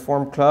Temperance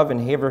Reform Club in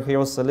Haver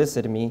Hill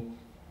solicited me,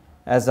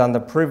 as on the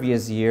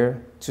previous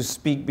year, to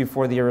speak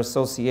before their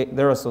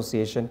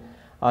association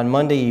on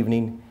Monday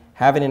evening.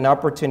 Having an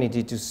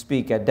opportunity to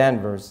speak at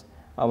Danvers,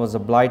 I was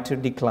obliged to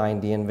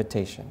decline the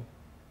invitation.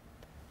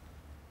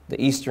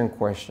 The Eastern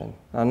question.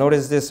 Now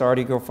notice this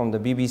article from the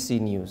BBC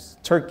News.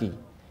 Turkey,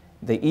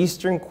 the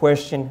Eastern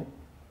question,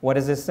 what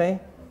does it say?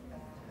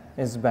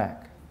 Is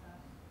back.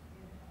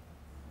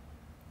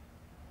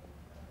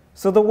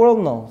 So the world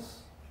knows.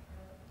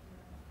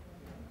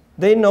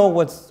 They know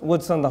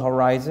what's on the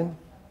horizon.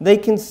 They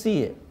can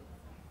see it.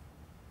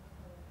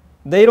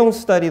 They don't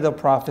study the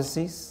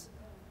prophecies,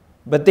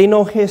 but they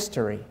know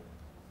history.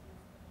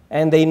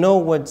 And they know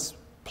what's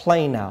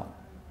playing out.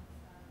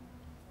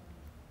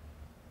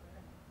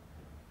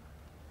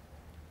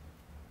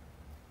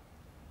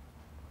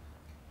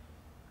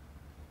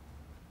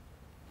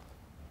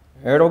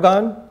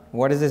 Erdogan,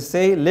 what does it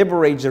say?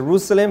 Liberate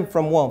Jerusalem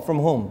from what? From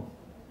whom?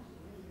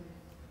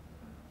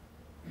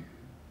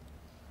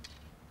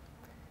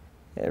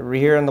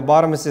 Here on the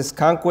bottom it says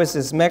conquest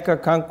is Mecca,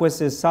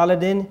 conquest is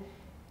Saladin.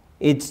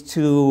 It's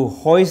to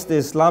hoist the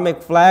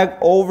Islamic flag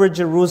over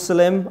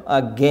Jerusalem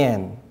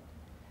again.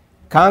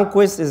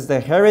 Conquest is the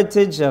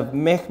heritage of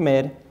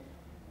Mehmed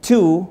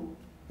II,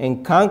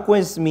 and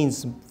conquest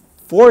means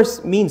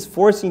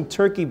forcing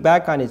Turkey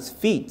back on its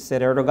feet,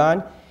 said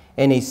Erdogan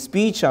in a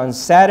speech on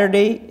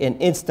Saturday in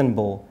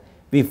Istanbul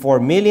before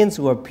millions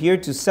who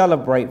appeared to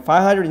celebrate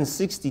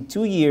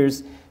 562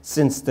 years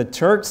since the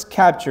Turks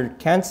captured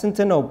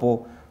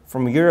Constantinople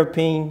from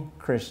European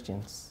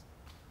Christians.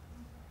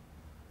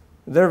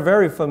 They're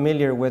very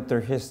familiar with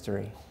their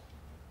history.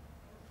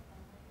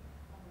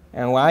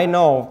 And I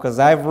know, because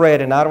I've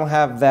read, and I don't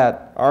have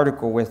that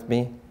article with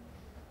me,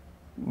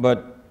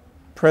 but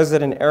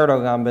President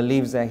Erdogan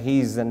believes that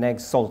he's the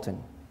next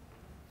sultan.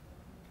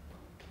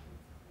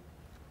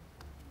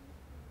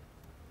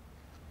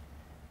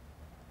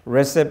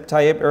 Recep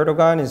Tayyip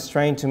Erdogan is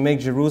trying to make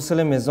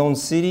Jerusalem his own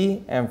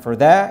city, and for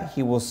that,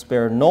 he will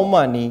spare no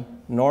money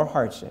nor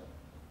hardship.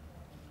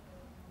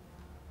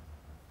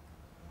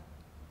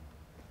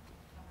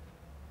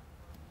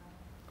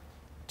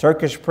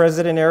 Turkish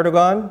President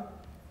Erdogan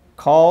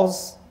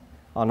calls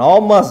on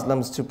all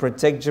Muslims to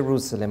protect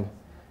Jerusalem,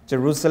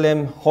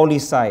 holy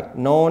site,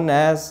 known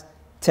as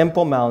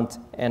Temple Mount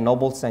and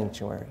Noble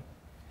Sanctuary.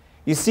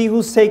 You see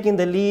who's taking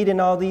the lead in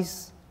all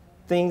these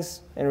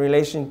things in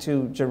relation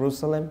to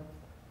Jerusalem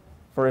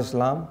for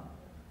Islam?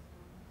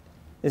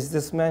 Is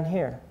this man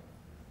here.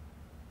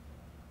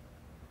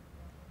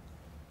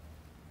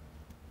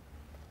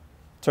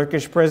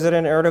 Turkish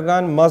President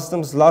Erdogan,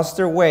 Muslims lost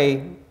their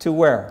way to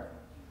where?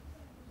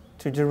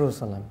 To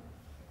Jerusalem.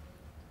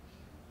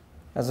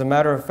 As a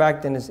matter of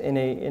fact, in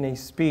a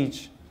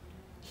speech,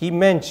 he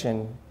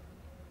mentioned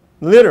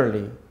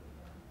literally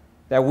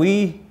that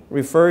we,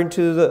 referring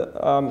to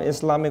the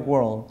Islamic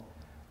world,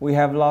 we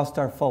have lost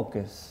our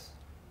focus.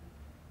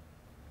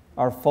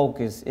 Our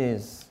focus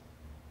is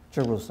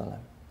Jerusalem,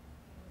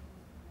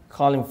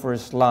 calling for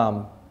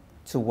Islam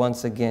to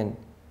once again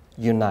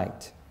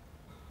unite.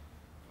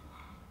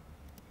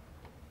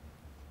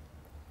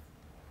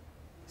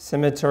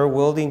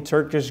 Scimitar-wielding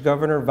Turkish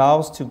governor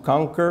vows to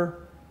conquer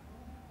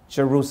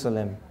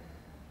Jerusalem.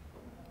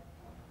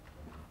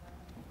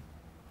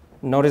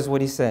 Notice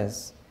what he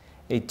says.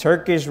 A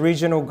Turkish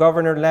regional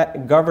governor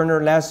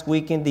last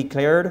weekend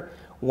declared,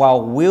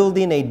 while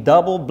wielding a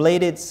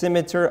double-bladed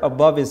scimitar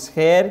above his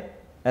head,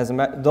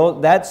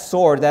 that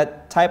sword,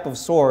 that type of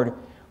sword,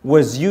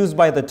 was used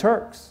by the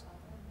Turks.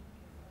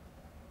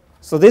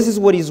 So this is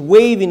what he's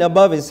waving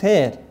above his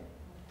head.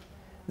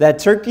 That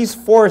Turkey's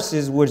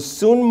forces would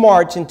soon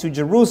march into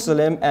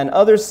Jerusalem and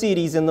other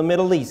cities in the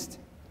Middle East.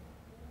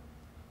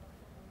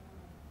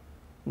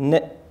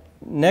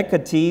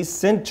 Necati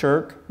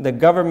Sinturk, the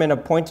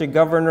government-appointed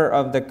governor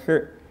of the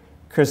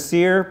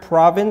Kırşehir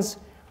province,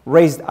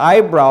 raised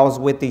eyebrows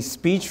with a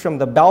speech from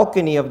the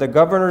balcony of the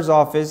governor's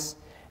office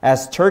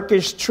as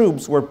Turkish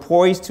troops were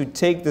poised to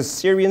take the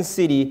Syrian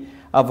city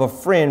of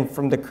Afrin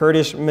from the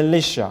Kurdish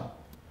militia.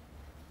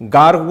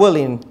 God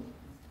willing,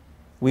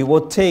 we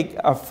will take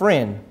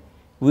Afrin.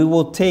 We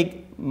will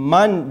take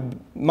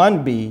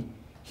Manbij,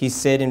 he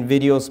said in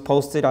videos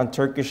posted on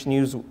Turkish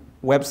news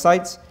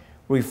websites,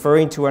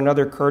 referring to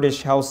another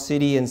Kurdish-held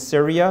city in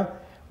Syria,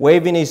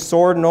 waving a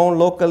sword known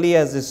locally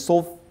as the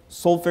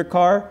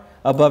Zulfikar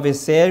above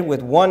his head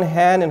with one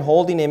hand and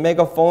holding a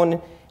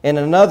megaphone in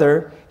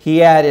another.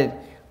 He added,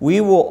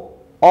 "We will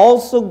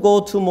also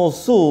go to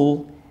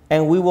Mosul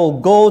and we will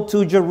go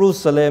to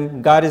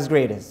Jerusalem. God is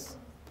greatest."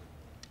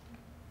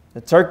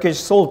 The Turkish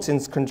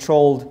sultans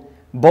controlled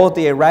both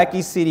the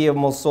Iraqi city of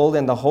Mosul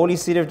and the holy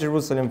city of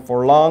Jerusalem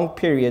for long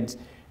periods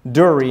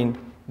during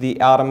the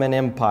Ottoman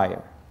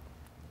Empire.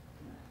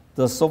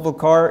 The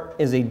Zulfikar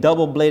is a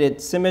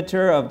double-bladed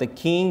scimitar of the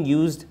kind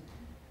used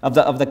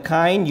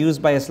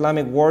by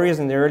Islamic warriors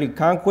in the early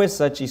conquest.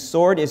 Such a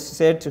sword is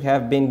said to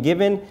have been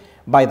given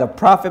by the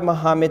Prophet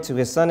Muhammad to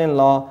his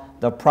son-in-law,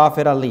 the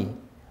Prophet Ali.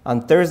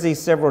 On Thursday,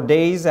 several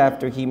days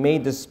after he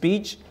made the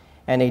speech,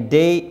 and a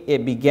day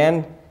it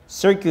began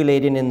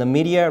circulating in the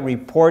media,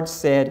 reports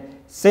said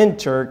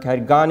Sinturk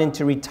had gone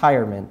into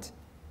retirement.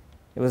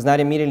 It was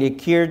not immediately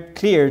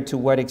clear to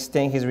what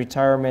extent his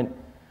retirement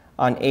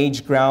on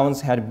age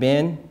grounds had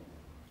been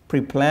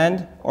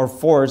pre-planned or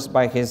forced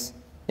by his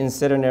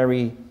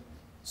incendiary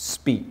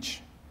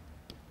speech.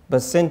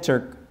 But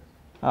Sinturk,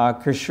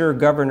 Kırşehir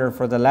governor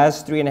for the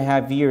last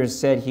 3.5 years,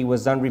 said he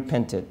was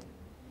unrepentant.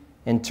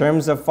 In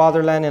terms of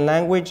fatherland and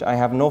language, I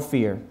have no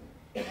fear.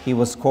 He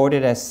was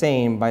quoted as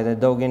saying by the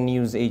Dogan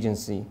news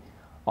agency,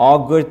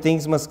 "All good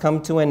things must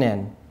come to an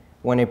end.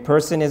 When a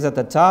person is at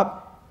the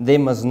top, they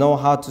must know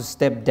how to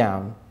step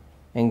down,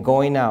 and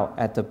going out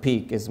at the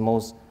peak is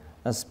most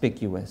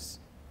auspicious."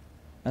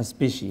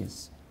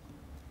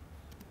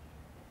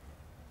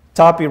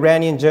 Top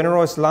Iranian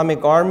general,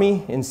 Islamic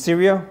army in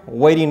Syria,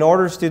 waiting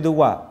orders to do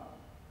what?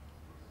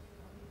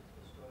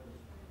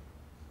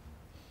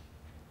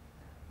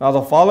 Now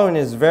the following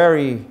is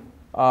very,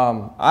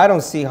 I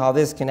don't see how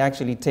this can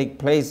actually take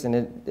place, and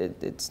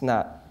it's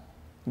not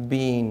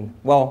being,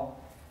 well,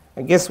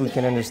 I guess we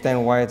can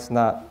understand why it's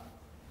not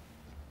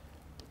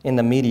in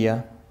the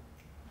media.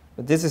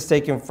 But this is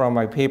taken from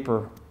my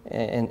paper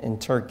in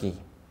Turkey.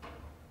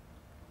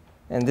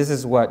 And this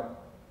is what,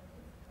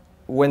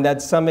 when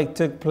that summit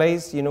took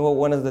place, you know what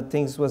one of the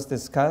things was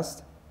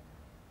discussed?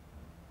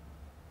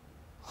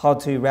 How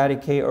to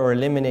eradicate or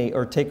eliminate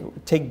or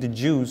take the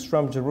Jews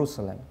from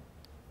Jerusalem.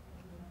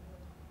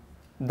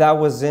 That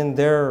was in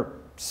their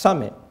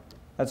summit.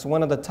 That's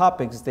one of the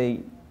topics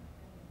they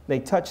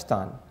touched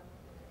on.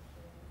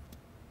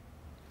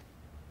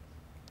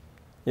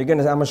 I'm going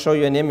to show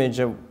you an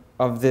image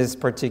of this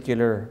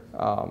particular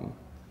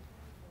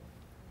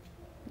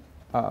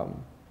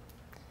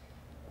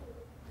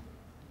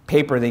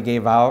paper they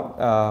gave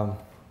out.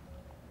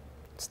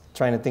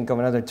 Trying to think of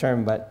another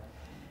term, but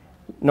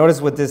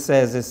notice what this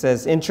says. It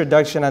says,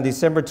 Introduction on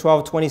December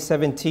 12,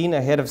 2017,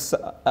 ahead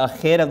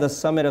of the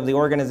summit of the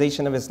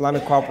Organization of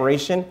Islamic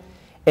Cooperation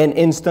in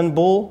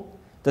Istanbul,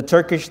 the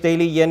Turkish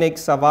daily Yeni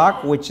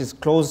Sabah, which is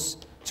close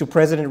to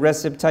President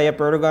Recep Tayyip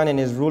Erdogan and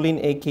his ruling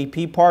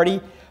AKP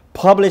party,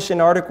 published an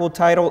article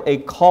titled A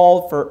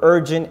Call for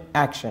Urgent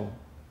Action,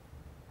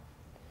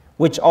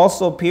 which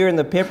also appeared in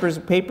the paper's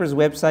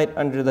website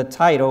under the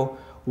title,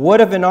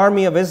 What if an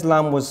army of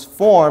Islam was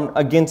formed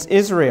against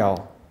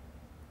Israel?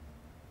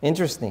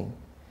 Interesting.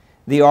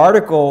 The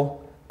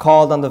article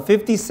called on the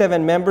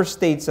 57 member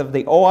states of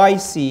the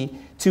OIC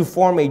to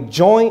form a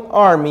joint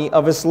army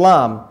of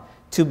Islam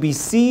to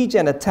besiege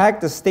and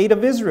attack the state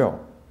of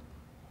Israel.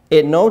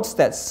 It notes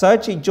that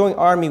such a joint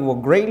army will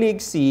greatly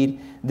exceed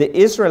the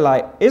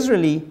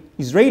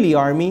Israeli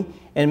army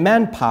in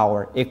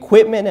manpower,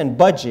 equipment, and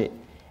budget,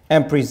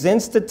 and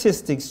presents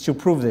statistics to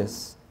prove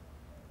this.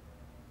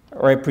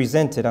 It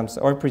presents.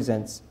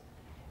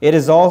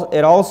 It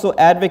also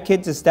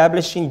advocates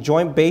establishing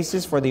joint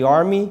bases for the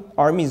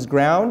Army's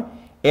ground,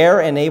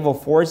 air, and naval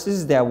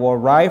forces that will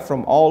arrive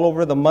from all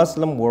over the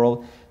Muslim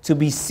world to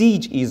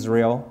besiege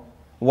Israel,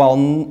 while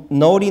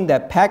noting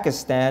that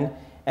Pakistan,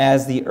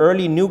 as the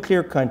early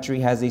nuclear country,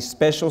 has a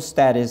special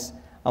status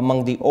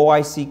among the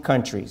OIC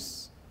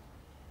countries.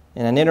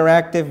 And an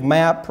interactive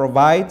map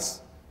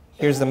provides,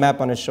 here's the map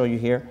I'm going to show you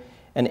here.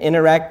 An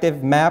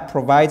interactive map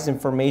provides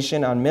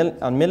information on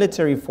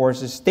military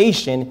forces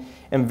stationed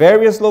in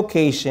various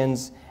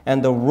locations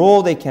and the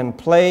role they can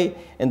play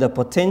in the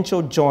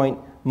potential joint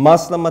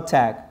Muslim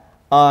attack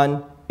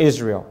on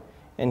Israel.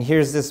 And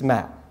here's this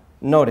map.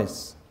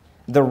 Notice,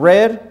 the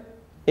red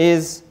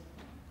is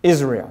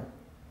Israel,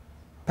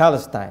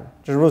 Palestine,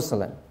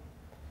 Jerusalem.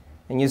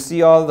 And you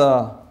see all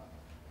the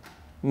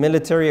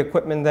military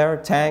equipment there,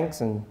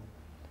 tanks and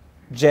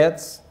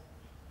jets.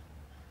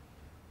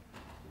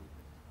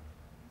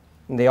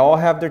 And they all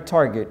have their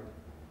target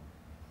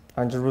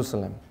on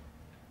Jerusalem.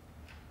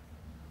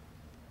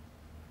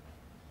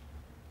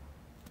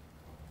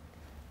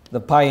 The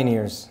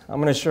pioneers. I'm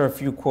going to share a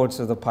few quotes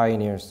of the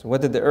pioneers.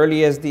 What did the early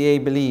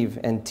SDA believe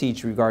and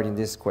teach regarding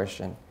this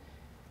question?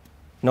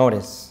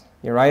 Notice,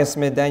 Uriah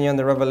Smith Daniel in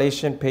the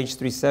Revelation, page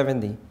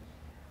 370.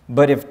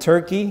 But if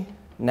Turkey,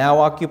 now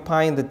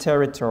occupying the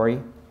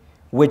territory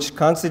which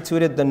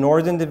constituted the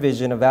northern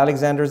division of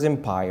Alexander's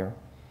empire,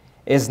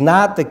 is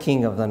not the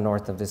king of the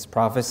north of this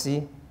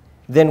prophecy,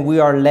 then we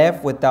are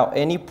left without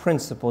any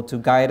principle to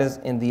guide us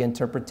in the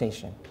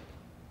interpretation.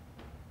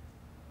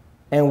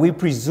 And we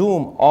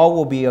presume all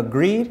will be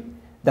agreed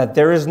that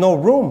there is no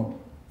room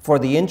for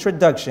the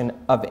introduction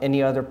of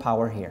any other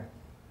power here.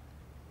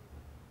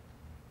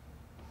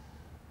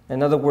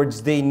 In other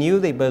words, they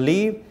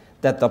believed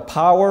that the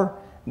power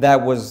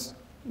that was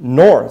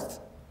north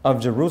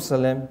of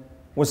Jerusalem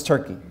was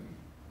Turkey.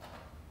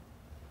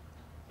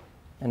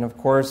 And of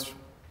course,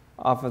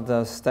 off of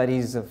the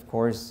studies, of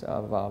course,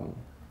 of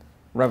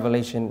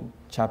Revelation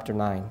chapter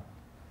 9.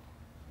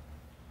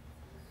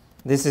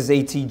 This is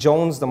A.T.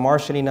 Jones, The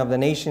Marshalling of the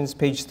Nations,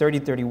 page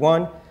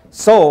 3031.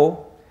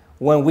 So,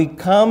 when we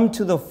come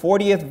to the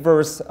 40th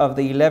verse of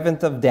the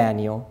 11th of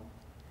Daniel,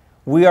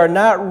 we are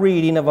not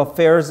reading of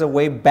affairs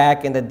away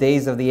back in the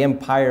days of the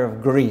empire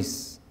of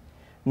Greece,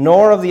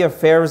 nor of the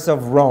affairs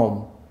of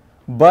Rome,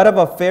 but of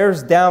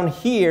affairs down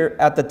here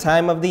at the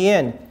time of the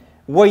end.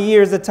 What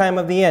year is the time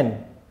of the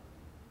end?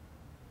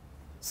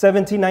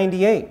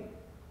 1798.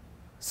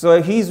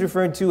 So he's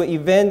referring to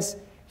events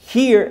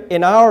here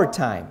in our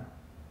time,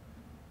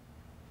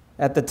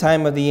 at the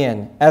time of the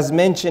end, as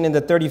mentioned in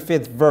the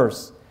 35th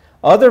verse.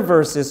 Other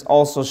verses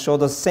also show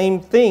the same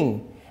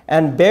thing.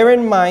 And bear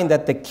in mind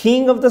that the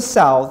king of the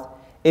south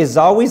is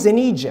always in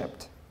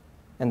Egypt,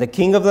 and the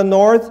king of the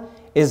north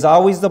is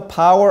always the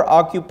power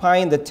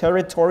occupying the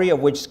territory of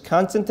which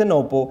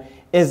Constantinople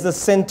is the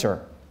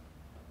center.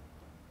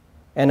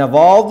 And of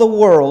all the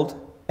world,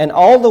 and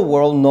all the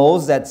world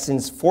knows that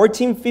since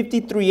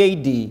 1453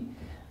 AD,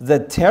 the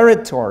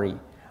territory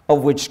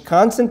of which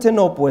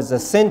Constantinople is the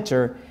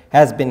center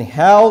has been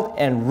held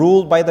and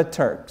ruled by the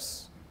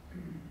Turks.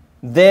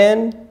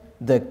 Then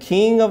the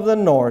king of the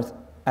north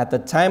at the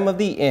time of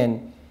the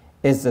end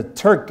is the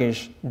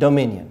Turkish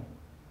dominion.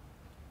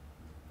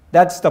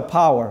 That's the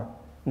power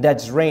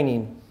that's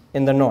reigning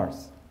in the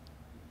north.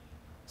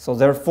 So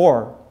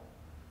therefore,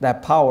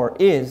 that power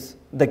is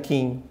the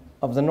king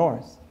of the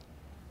north.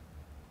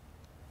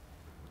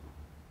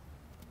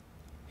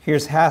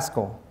 Here's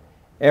Haskell.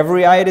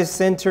 Every eye is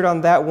centered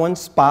on that one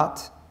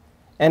spot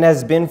and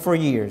has been for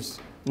years.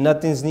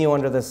 Nothing's new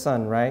under the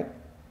sun, right?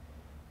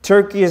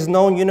 Turkey is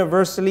known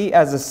universally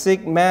as the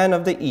sick man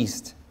of the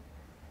East.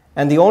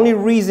 And the only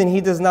reason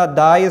he does not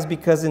die is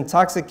because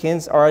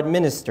intoxicants are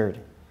administered,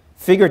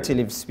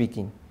 figuratively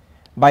speaking,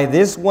 by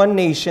this one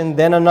nation,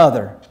 then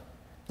another.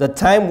 The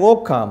time will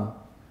come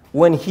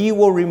when he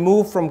will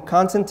remove from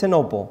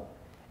Constantinople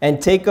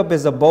and take up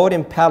his abode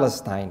in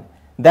Palestine.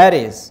 That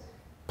is,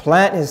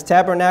 plant his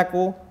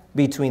tabernacle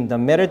between the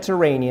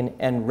Mediterranean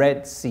and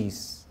Red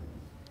Seas.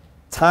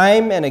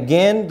 Time and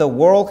again, the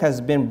world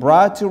has been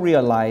brought to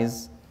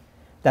realize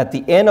that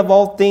the end of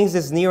all things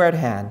is near at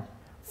hand.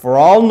 For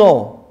all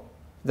know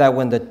that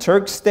when the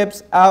Turk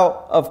steps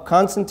out of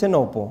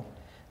Constantinople,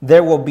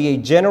 there will be a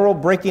general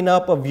breaking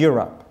up of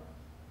Europe.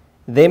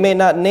 They may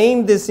not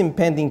name this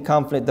impending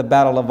conflict the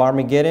Battle of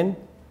Armageddon,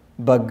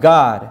 but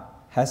God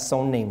has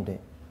so named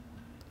it.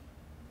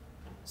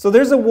 So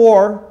there's a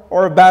war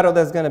or a battle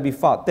that's going to be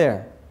fought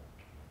there.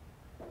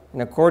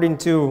 And according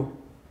to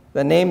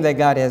the name that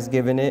God has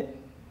given it,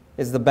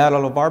 is the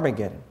Battle of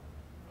Armageddon.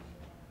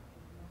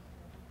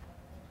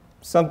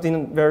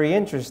 Something very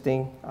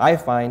interesting, I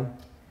find,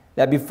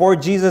 that before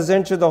Jesus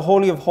entered the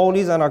Holy of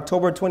Holies on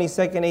October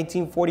 22nd,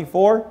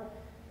 1844,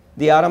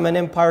 the Ottoman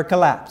Empire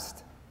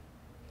collapsed.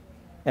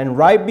 And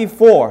right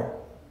before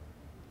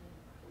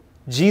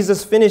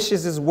Jesus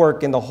finishes his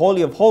work in the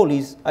Holy of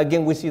Holies,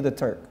 again we see the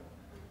Turk.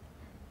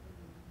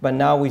 But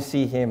now we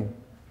see him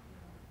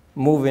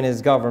moving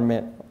his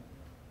government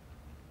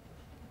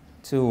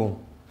to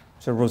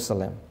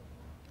Jerusalem.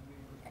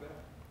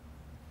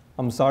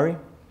 I'm sorry?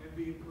 And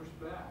being pushed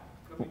back,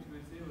 coming to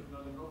his end with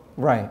another goal.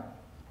 Right.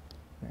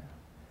 Yeah.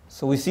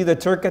 So we see the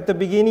Turk at the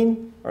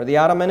beginning, or the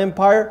Ottoman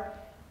Empire,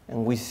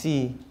 and we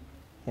see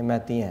him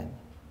at the end.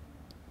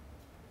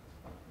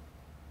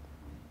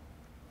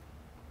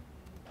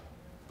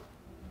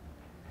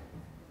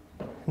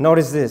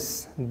 Notice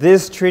this.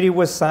 This treaty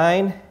was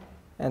signed,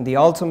 and the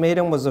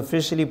ultimatum was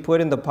officially put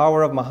in the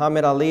power of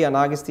Muhammad Ali on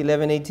August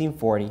 11,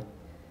 1840.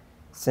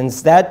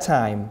 Since that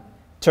time,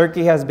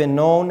 Turkey has been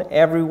known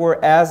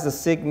everywhere as the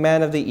sick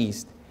man of the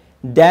East.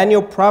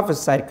 Daniel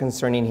prophesied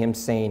concerning him,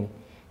 saying,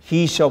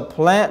 "He shall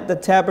plant the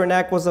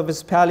tabernacles of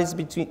his palace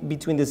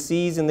between the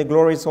seas and the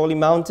glorious holy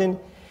mountain.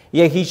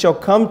 Yet he shall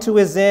come to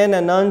his end,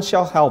 and none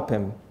shall help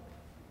him."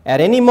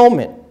 At any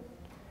moment,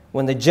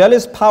 when the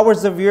jealous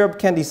powers of Europe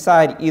can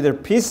decide either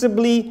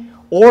peaceably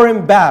or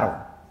in battle,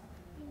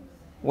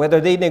 whether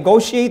they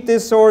negotiate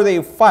this or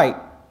they fight,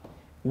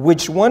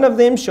 which one of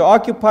them shall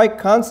occupy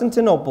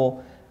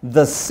Constantinople,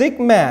 the sick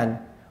man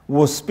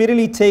will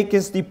speedily take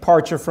his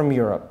departure from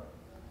Europe.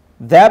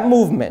 That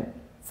movement,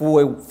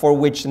 for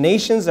which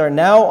nations are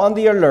now on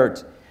the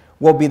alert,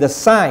 will be the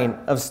sign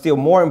of still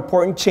more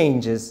important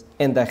changes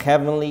in the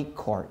heavenly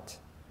court.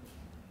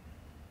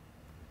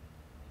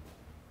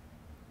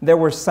 There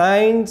were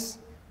signs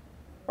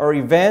or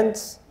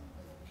events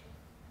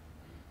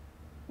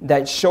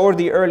that showed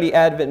the early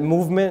Advent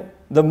movement,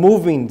 the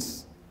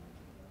movings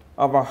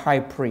of our high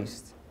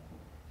priest.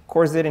 Of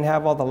course, they didn't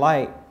have all the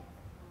light,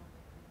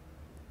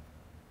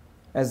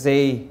 as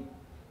they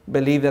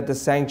believed that the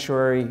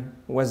sanctuary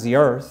was the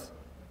earth.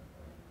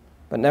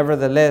 But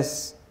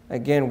nevertheless,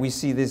 again, we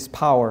see this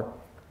power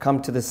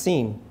come to the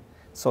scene.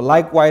 So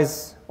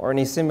likewise, or in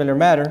a similar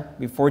manner,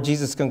 before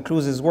Jesus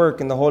concludes his work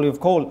in the Holy of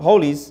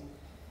Holies,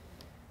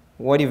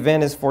 what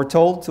event is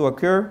foretold to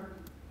occur?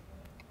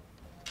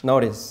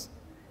 Notice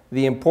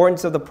the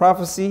importance of the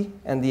prophecy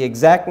and the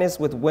exactness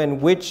with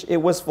which it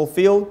was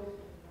fulfilled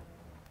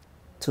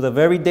to the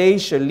very day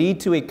shall lead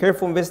to a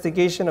careful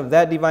investigation of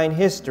that divine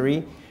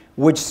history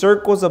which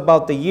circles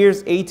about the years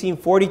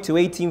 1840 to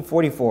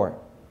 1844.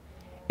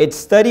 Its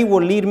study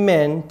will lead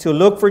men to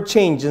look for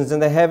changes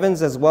in the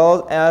heavens as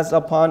well as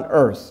upon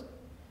earth.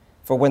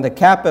 For when the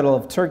capital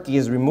of Turkey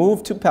is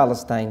removed to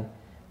Palestine,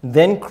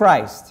 then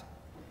Christ,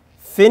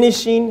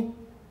 finishing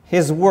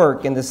his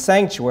work in the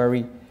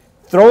sanctuary,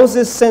 throws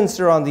his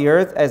censer on the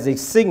earth as a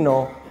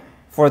signal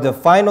for the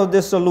final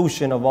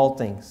dissolution of all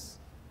things.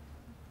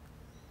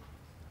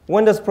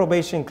 When does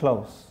probation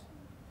close?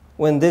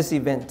 When this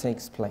event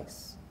takes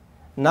place.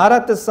 Not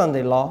at the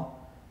Sunday law,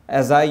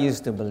 as I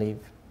used to believe,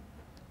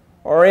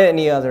 or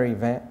any other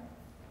event,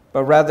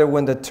 but rather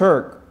when the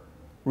Turk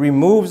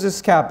removes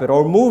his capital,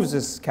 or moves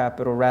his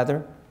capital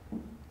rather,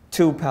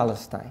 to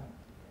Palestine.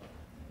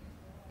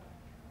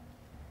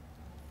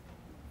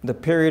 The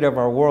period of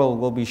our world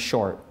will be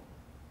short.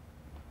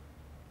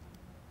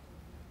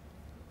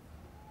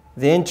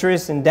 The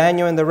interest in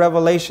Daniel and the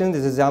Revelation,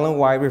 this is Ellen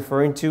White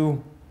referring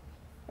to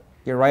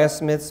Uriah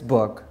Smith's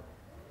book,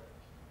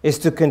 is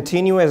to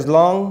continue as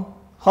long,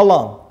 how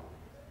long?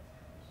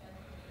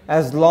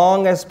 As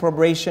long as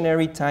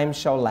probationary time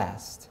shall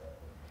last.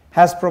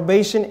 Has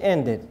probation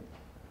ended?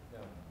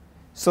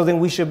 So then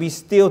we should be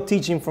still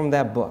teaching from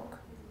that book.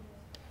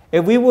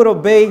 If we would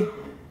obey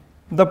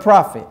the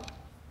prophet,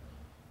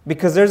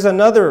 because there's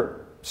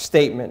another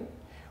statement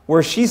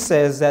where she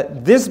says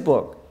that this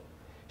book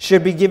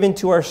should be given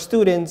to our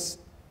students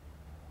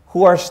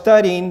who are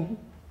studying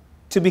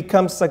to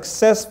become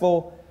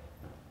successful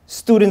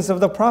students of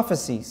the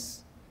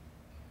prophecies.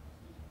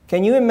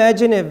 Can you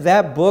imagine if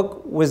that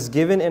book was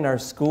given in our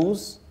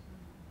schools?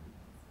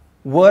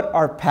 What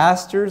our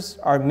pastors,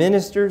 our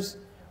ministers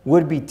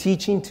would be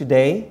teaching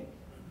today?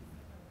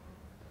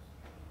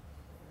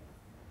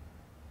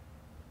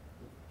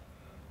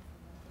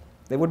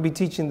 They would be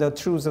teaching the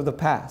truths of the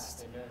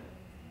past. Amen.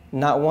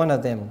 Not one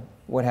of them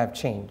would have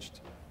changed.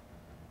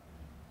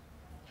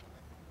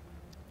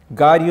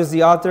 God used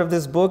the author of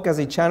this book as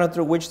a channel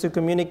through which to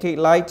communicate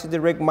light to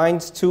direct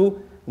minds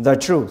to the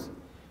truth.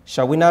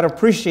 Shall we not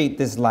appreciate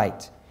this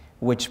light,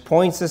 which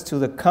points us to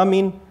the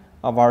coming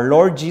of our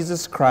Lord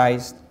Jesus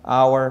Christ,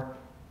 our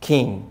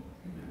King?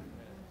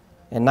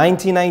 In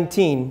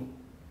 1919,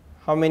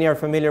 how many are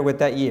familiar with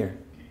that year?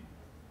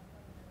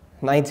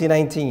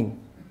 1919,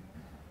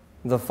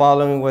 the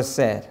following was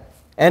said.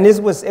 And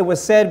it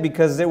was said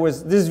because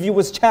this view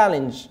was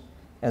challenged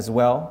as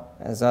well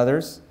as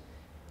others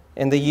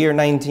in the year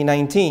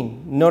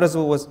 1919. Notice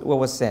what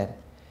was said.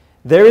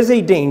 There is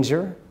a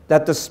danger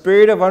that the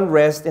spirit of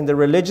unrest in the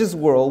religious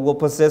world will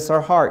possess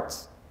our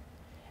hearts,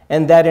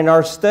 and that in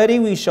our study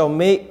we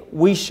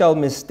shall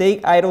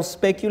mistake idle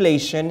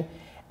speculation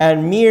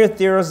and mere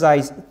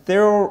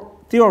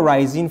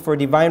theorizing for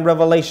divine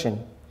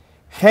revelation.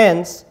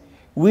 Hence,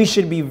 we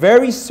should be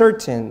very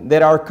certain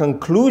that our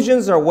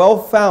conclusions are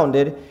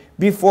well-founded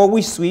before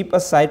we sweep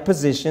aside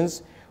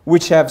positions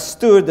which have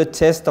stood the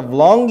test of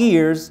long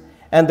years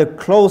and the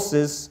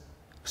closest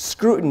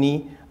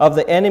scrutiny of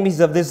the enemies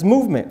of this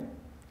movement,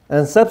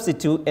 and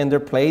substitute in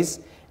their place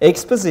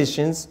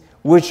expositions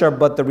which are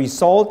but the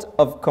result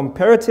of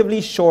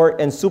comparatively short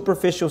and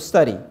superficial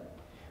study.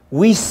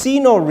 We see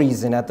no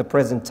reason at the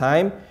present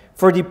time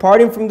for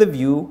departing from the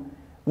view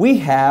we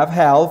have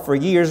held for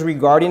years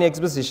regarding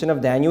exposition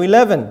of Daniel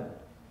 11.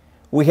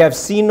 We have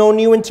seen no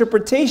new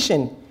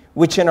interpretation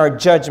which in our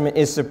judgment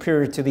is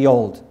superior to the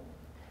old.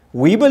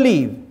 We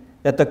believe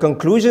that the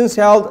conclusions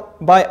held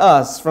by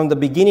us from the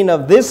beginning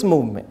of this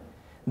movement,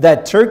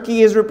 that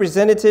Turkey is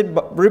represented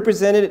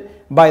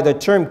by the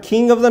term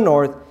King of the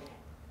North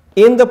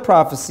in the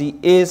prophecy,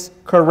 is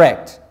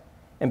correct.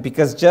 And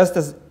because just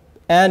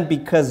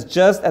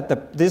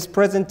at this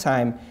present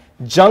time,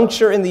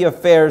 juncture in the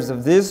affairs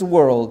of this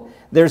world,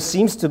 there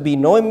seems to be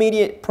no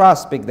immediate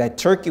prospect that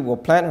Turkey will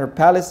plant her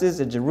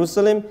palaces in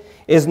Jerusalem,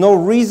 is no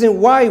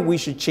reason why we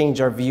should change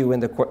our view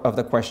of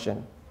the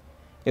question.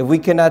 If we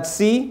cannot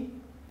see,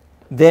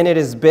 then it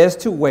is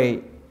best to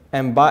wait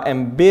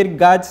and bid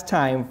God's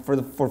time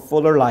for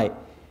fuller light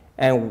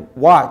and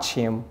watch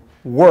Him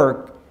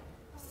work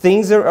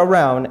things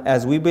around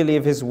as we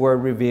believe His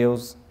Word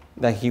reveals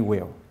that He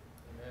will.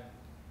 Amen.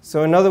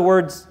 So in other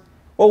words,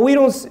 we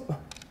don't see,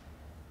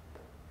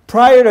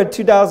 prior to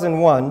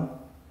 2001,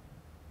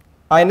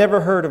 I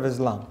never heard of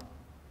Islam.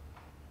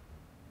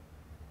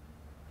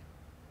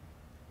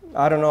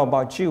 I don't know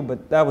about you,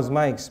 but that was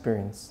my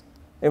experience.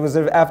 It was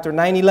after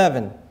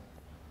 9/11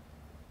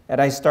 that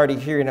I started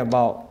hearing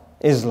about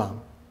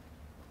Islam.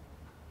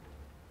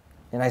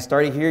 And I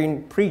started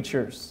hearing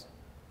preachers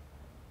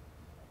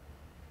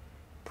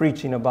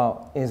preaching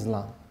about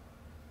Islam.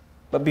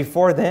 But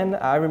before then,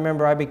 I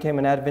remember I became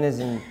an Adventist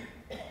in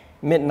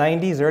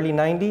mid-90s, early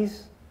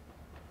 90s.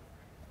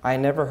 I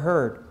never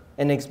heard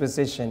an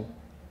exposition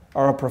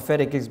or a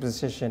prophetic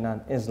exposition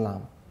on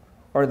Islam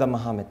or the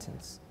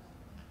Mohammedans.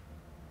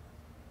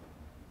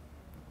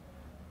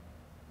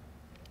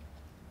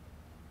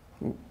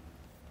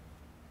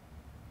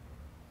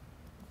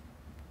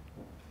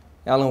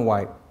 Ellen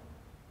White.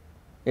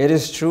 It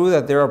is true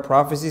that there are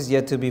prophecies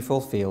yet to be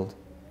fulfilled,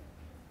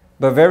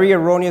 but very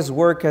erroneous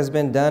work has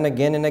been done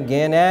again and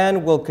again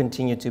and will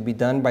continue to be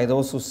done by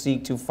those who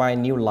seek to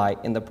find new light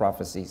in the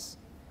prophecies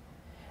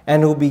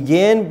and who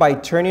begin by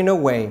turning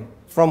away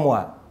from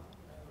what?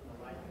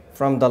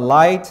 From the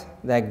light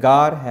that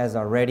God has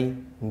already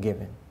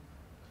given.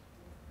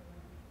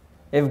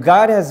 If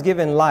God has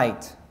given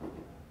light,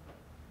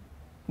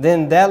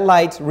 then that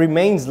light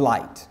remains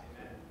light.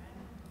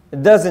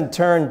 It doesn't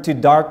turn to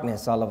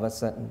darkness all of a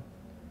sudden.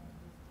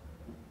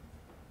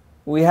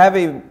 We have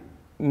a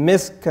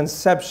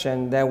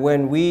misconception that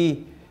when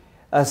we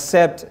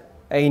accept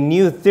a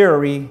new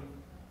theory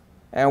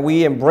and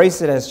we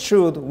embrace it as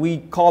truth, we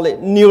call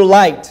it new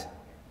light.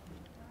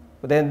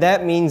 But then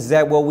that means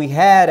that what we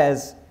had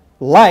as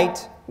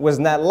light was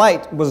not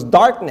light, was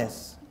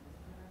darkness.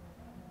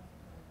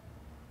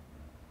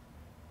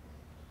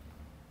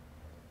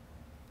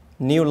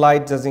 New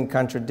light doesn't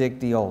contradict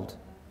the old.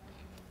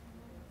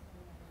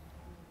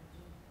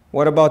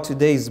 What about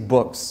today's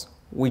books,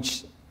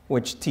 which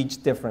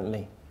teach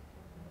differently?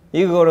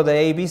 You can go to the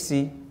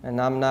ABC, and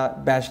I'm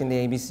not bashing the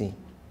ABC,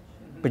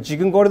 but you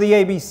can go to the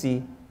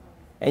ABC,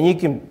 and you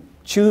can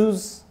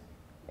choose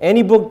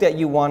any book that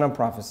you want on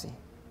prophecy.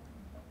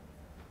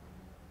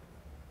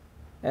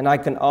 And I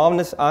can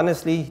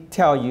honestly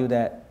tell you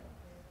that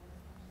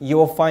you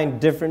will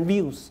find different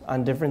views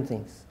on different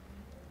things.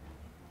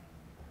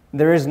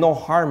 There is no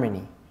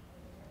harmony.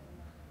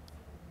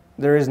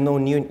 There is no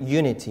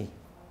unity.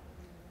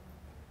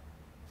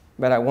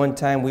 But at one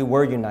time we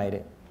were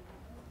united.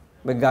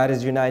 But God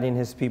is uniting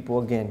His people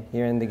again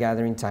here in the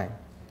gathering time.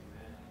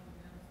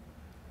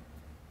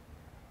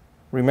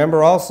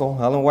 Remember also,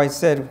 Ellen White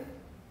said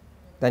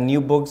that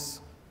new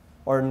books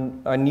or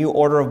a new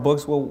order of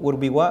books would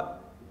be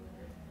what?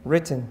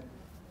 Written.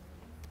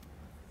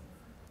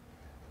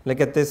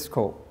 Look at this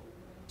quote.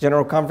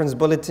 General Conference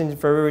Bulletin,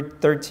 February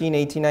 13,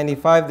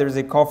 1895. There's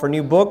a call for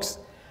new books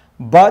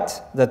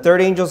But the third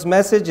angel's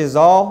message is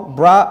all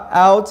brought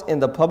out in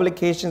the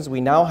publications we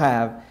now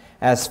have,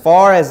 as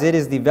far as it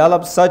is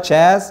developed, such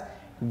as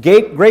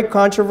Great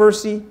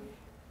Controversy,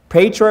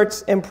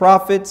 Patriarchs and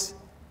Prophets,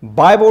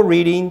 Bible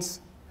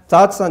Readings,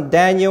 Thoughts on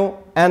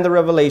Daniel and the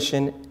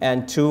Revelation,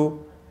 and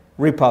 2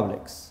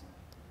 Republics.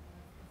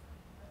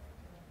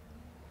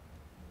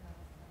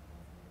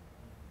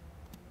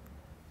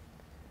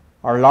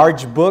 Our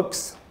large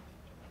books,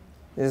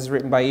 this is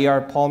written by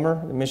E.R.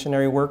 Palmer, the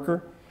missionary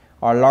worker.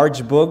 Our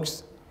large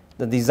books,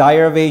 The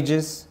Desire of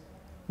Ages,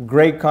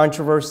 Great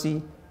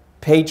Controversy,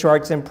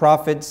 Patriarchs and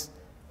Prophets,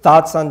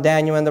 Thoughts on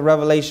Daniel and the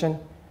Revelation,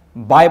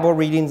 Bible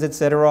Readings,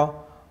 etc.,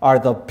 are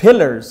the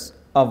pillars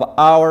of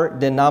our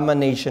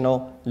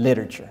denominational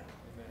literature.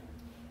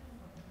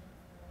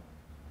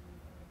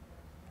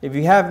 If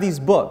you have these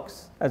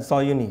books, that's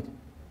all you need.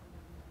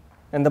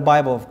 And the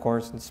Bible, of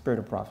course, and the Spirit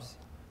of Prophecy.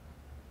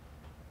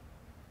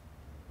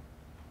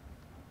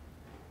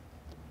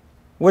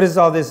 What does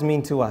all this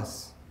mean to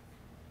us?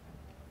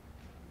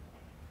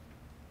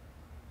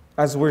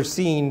 As we're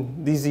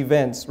seeing these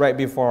events right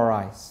before our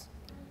eyes.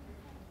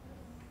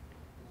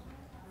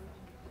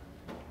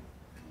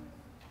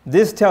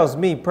 This tells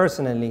me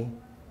personally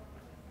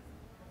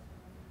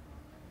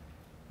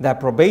that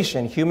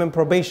probation, human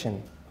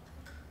probation,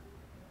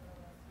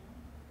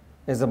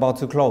 is about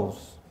to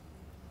close.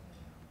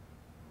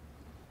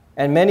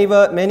 And many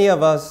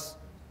of us,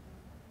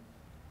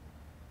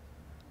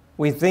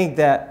 we think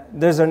that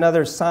there's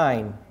another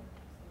sign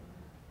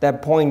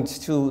that points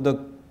to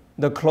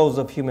the close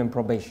of human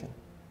probation.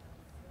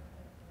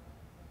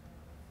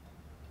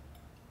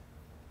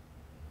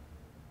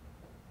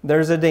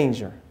 There's a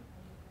danger.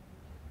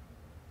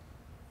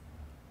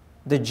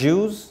 The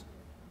Jews,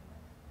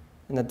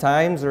 in the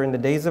times or in the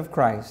days of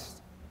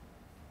Christ,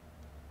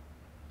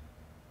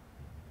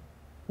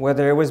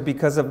 whether it was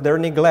because of their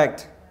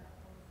neglect,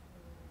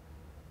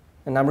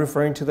 and I'm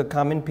referring to the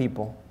common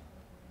people,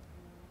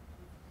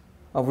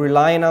 of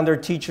relying on their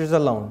teachers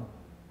alone,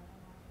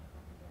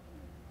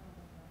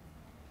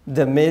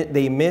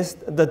 they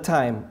missed the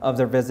time of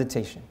their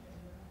visitation.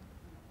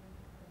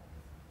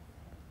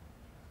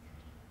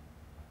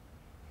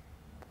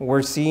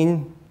 We're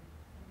seeing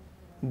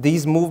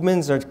these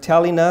movements are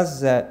telling us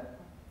that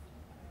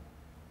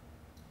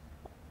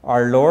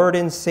our Lord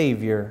and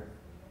Savior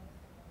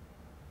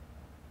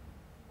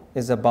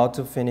is about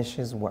to finish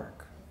his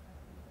work.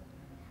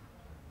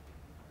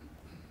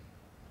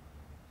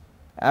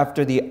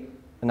 After the,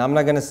 and I'm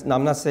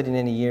not setting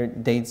any year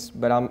dates,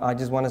 but I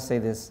just want to say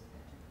this.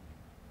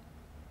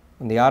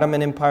 When the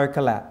Ottoman Empire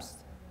collapsed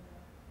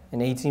in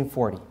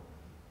 1840,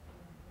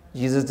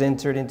 Jesus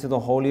entered into the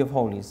Holy of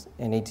Holies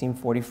in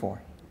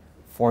 1844,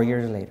 4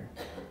 years later.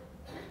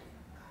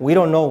 We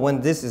don't know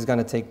when this is going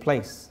to take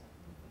place,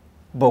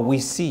 but we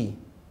see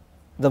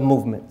the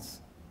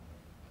movements.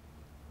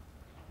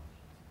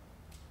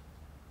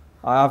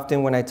 I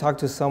often, when I talk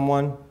to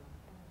someone,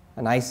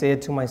 and I say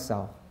it to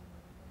myself,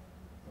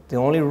 the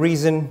only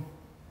reason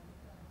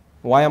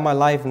why I am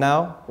alive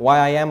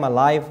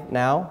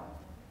now,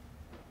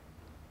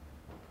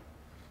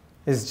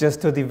 is just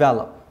to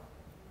develop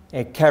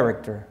a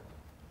character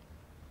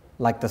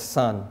like the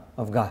Son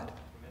of God.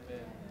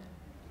 Amen.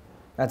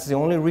 That's the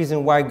only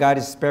reason why God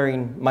is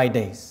sparing my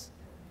days.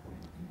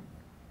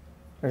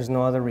 There's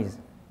no other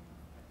reason.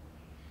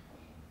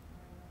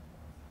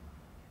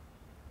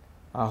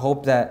 I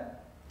hope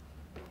that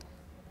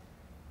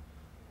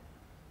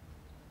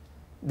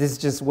this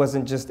just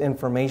wasn't just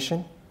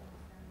information,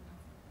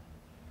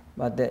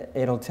 but that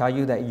it'll tell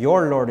you that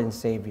your Lord and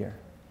Savior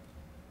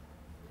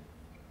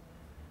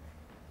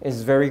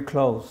is very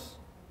close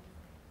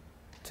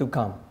to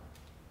come.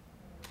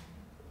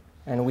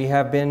 And we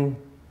have been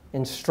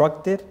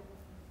instructed.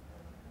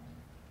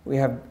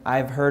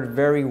 I've heard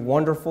very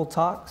wonderful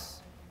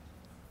talks,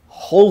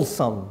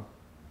 wholesome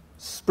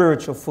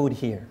spiritual food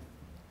here.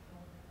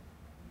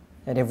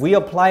 And if we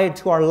apply it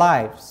to our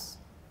lives,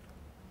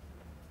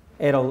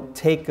 it'll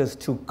take us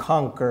to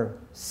conquer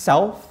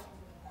self,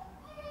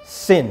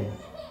 sin,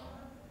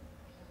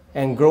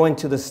 and grow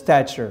into the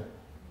stature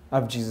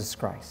of Jesus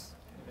Christ.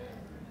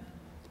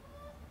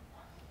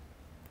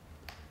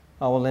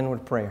 I will end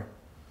with prayer.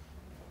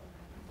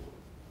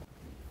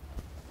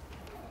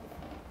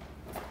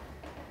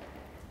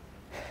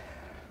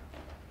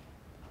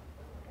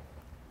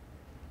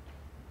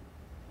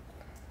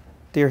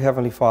 Dear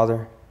Heavenly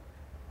Father,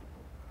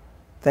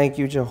 thank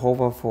you,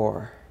 Jehovah,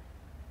 for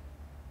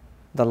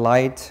the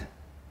light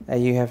that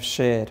you have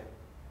shed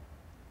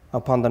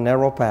upon the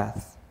narrow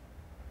path.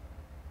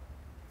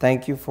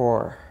 Thank you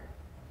for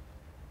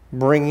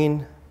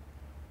bringing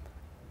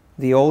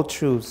the old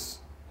truths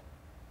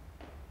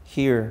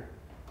here,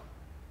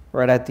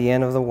 right at the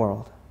end of the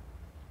world.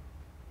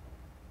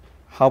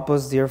 Help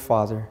us, dear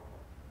Father,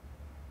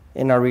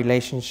 in our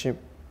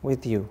relationship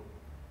with you.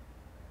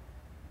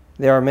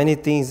 There are many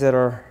things that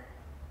are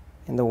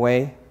in the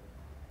way,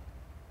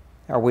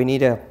 or we need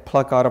to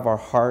pluck out of our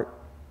heart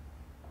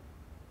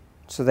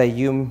so that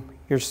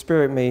your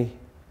Spirit may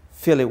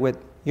fill it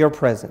with your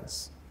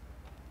presence.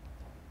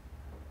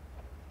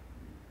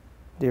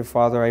 Dear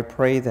Father, I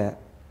pray that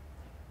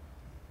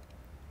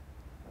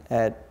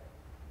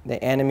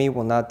the enemy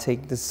will not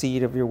take the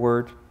seed of your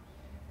word,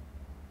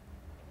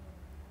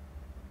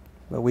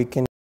 but we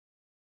can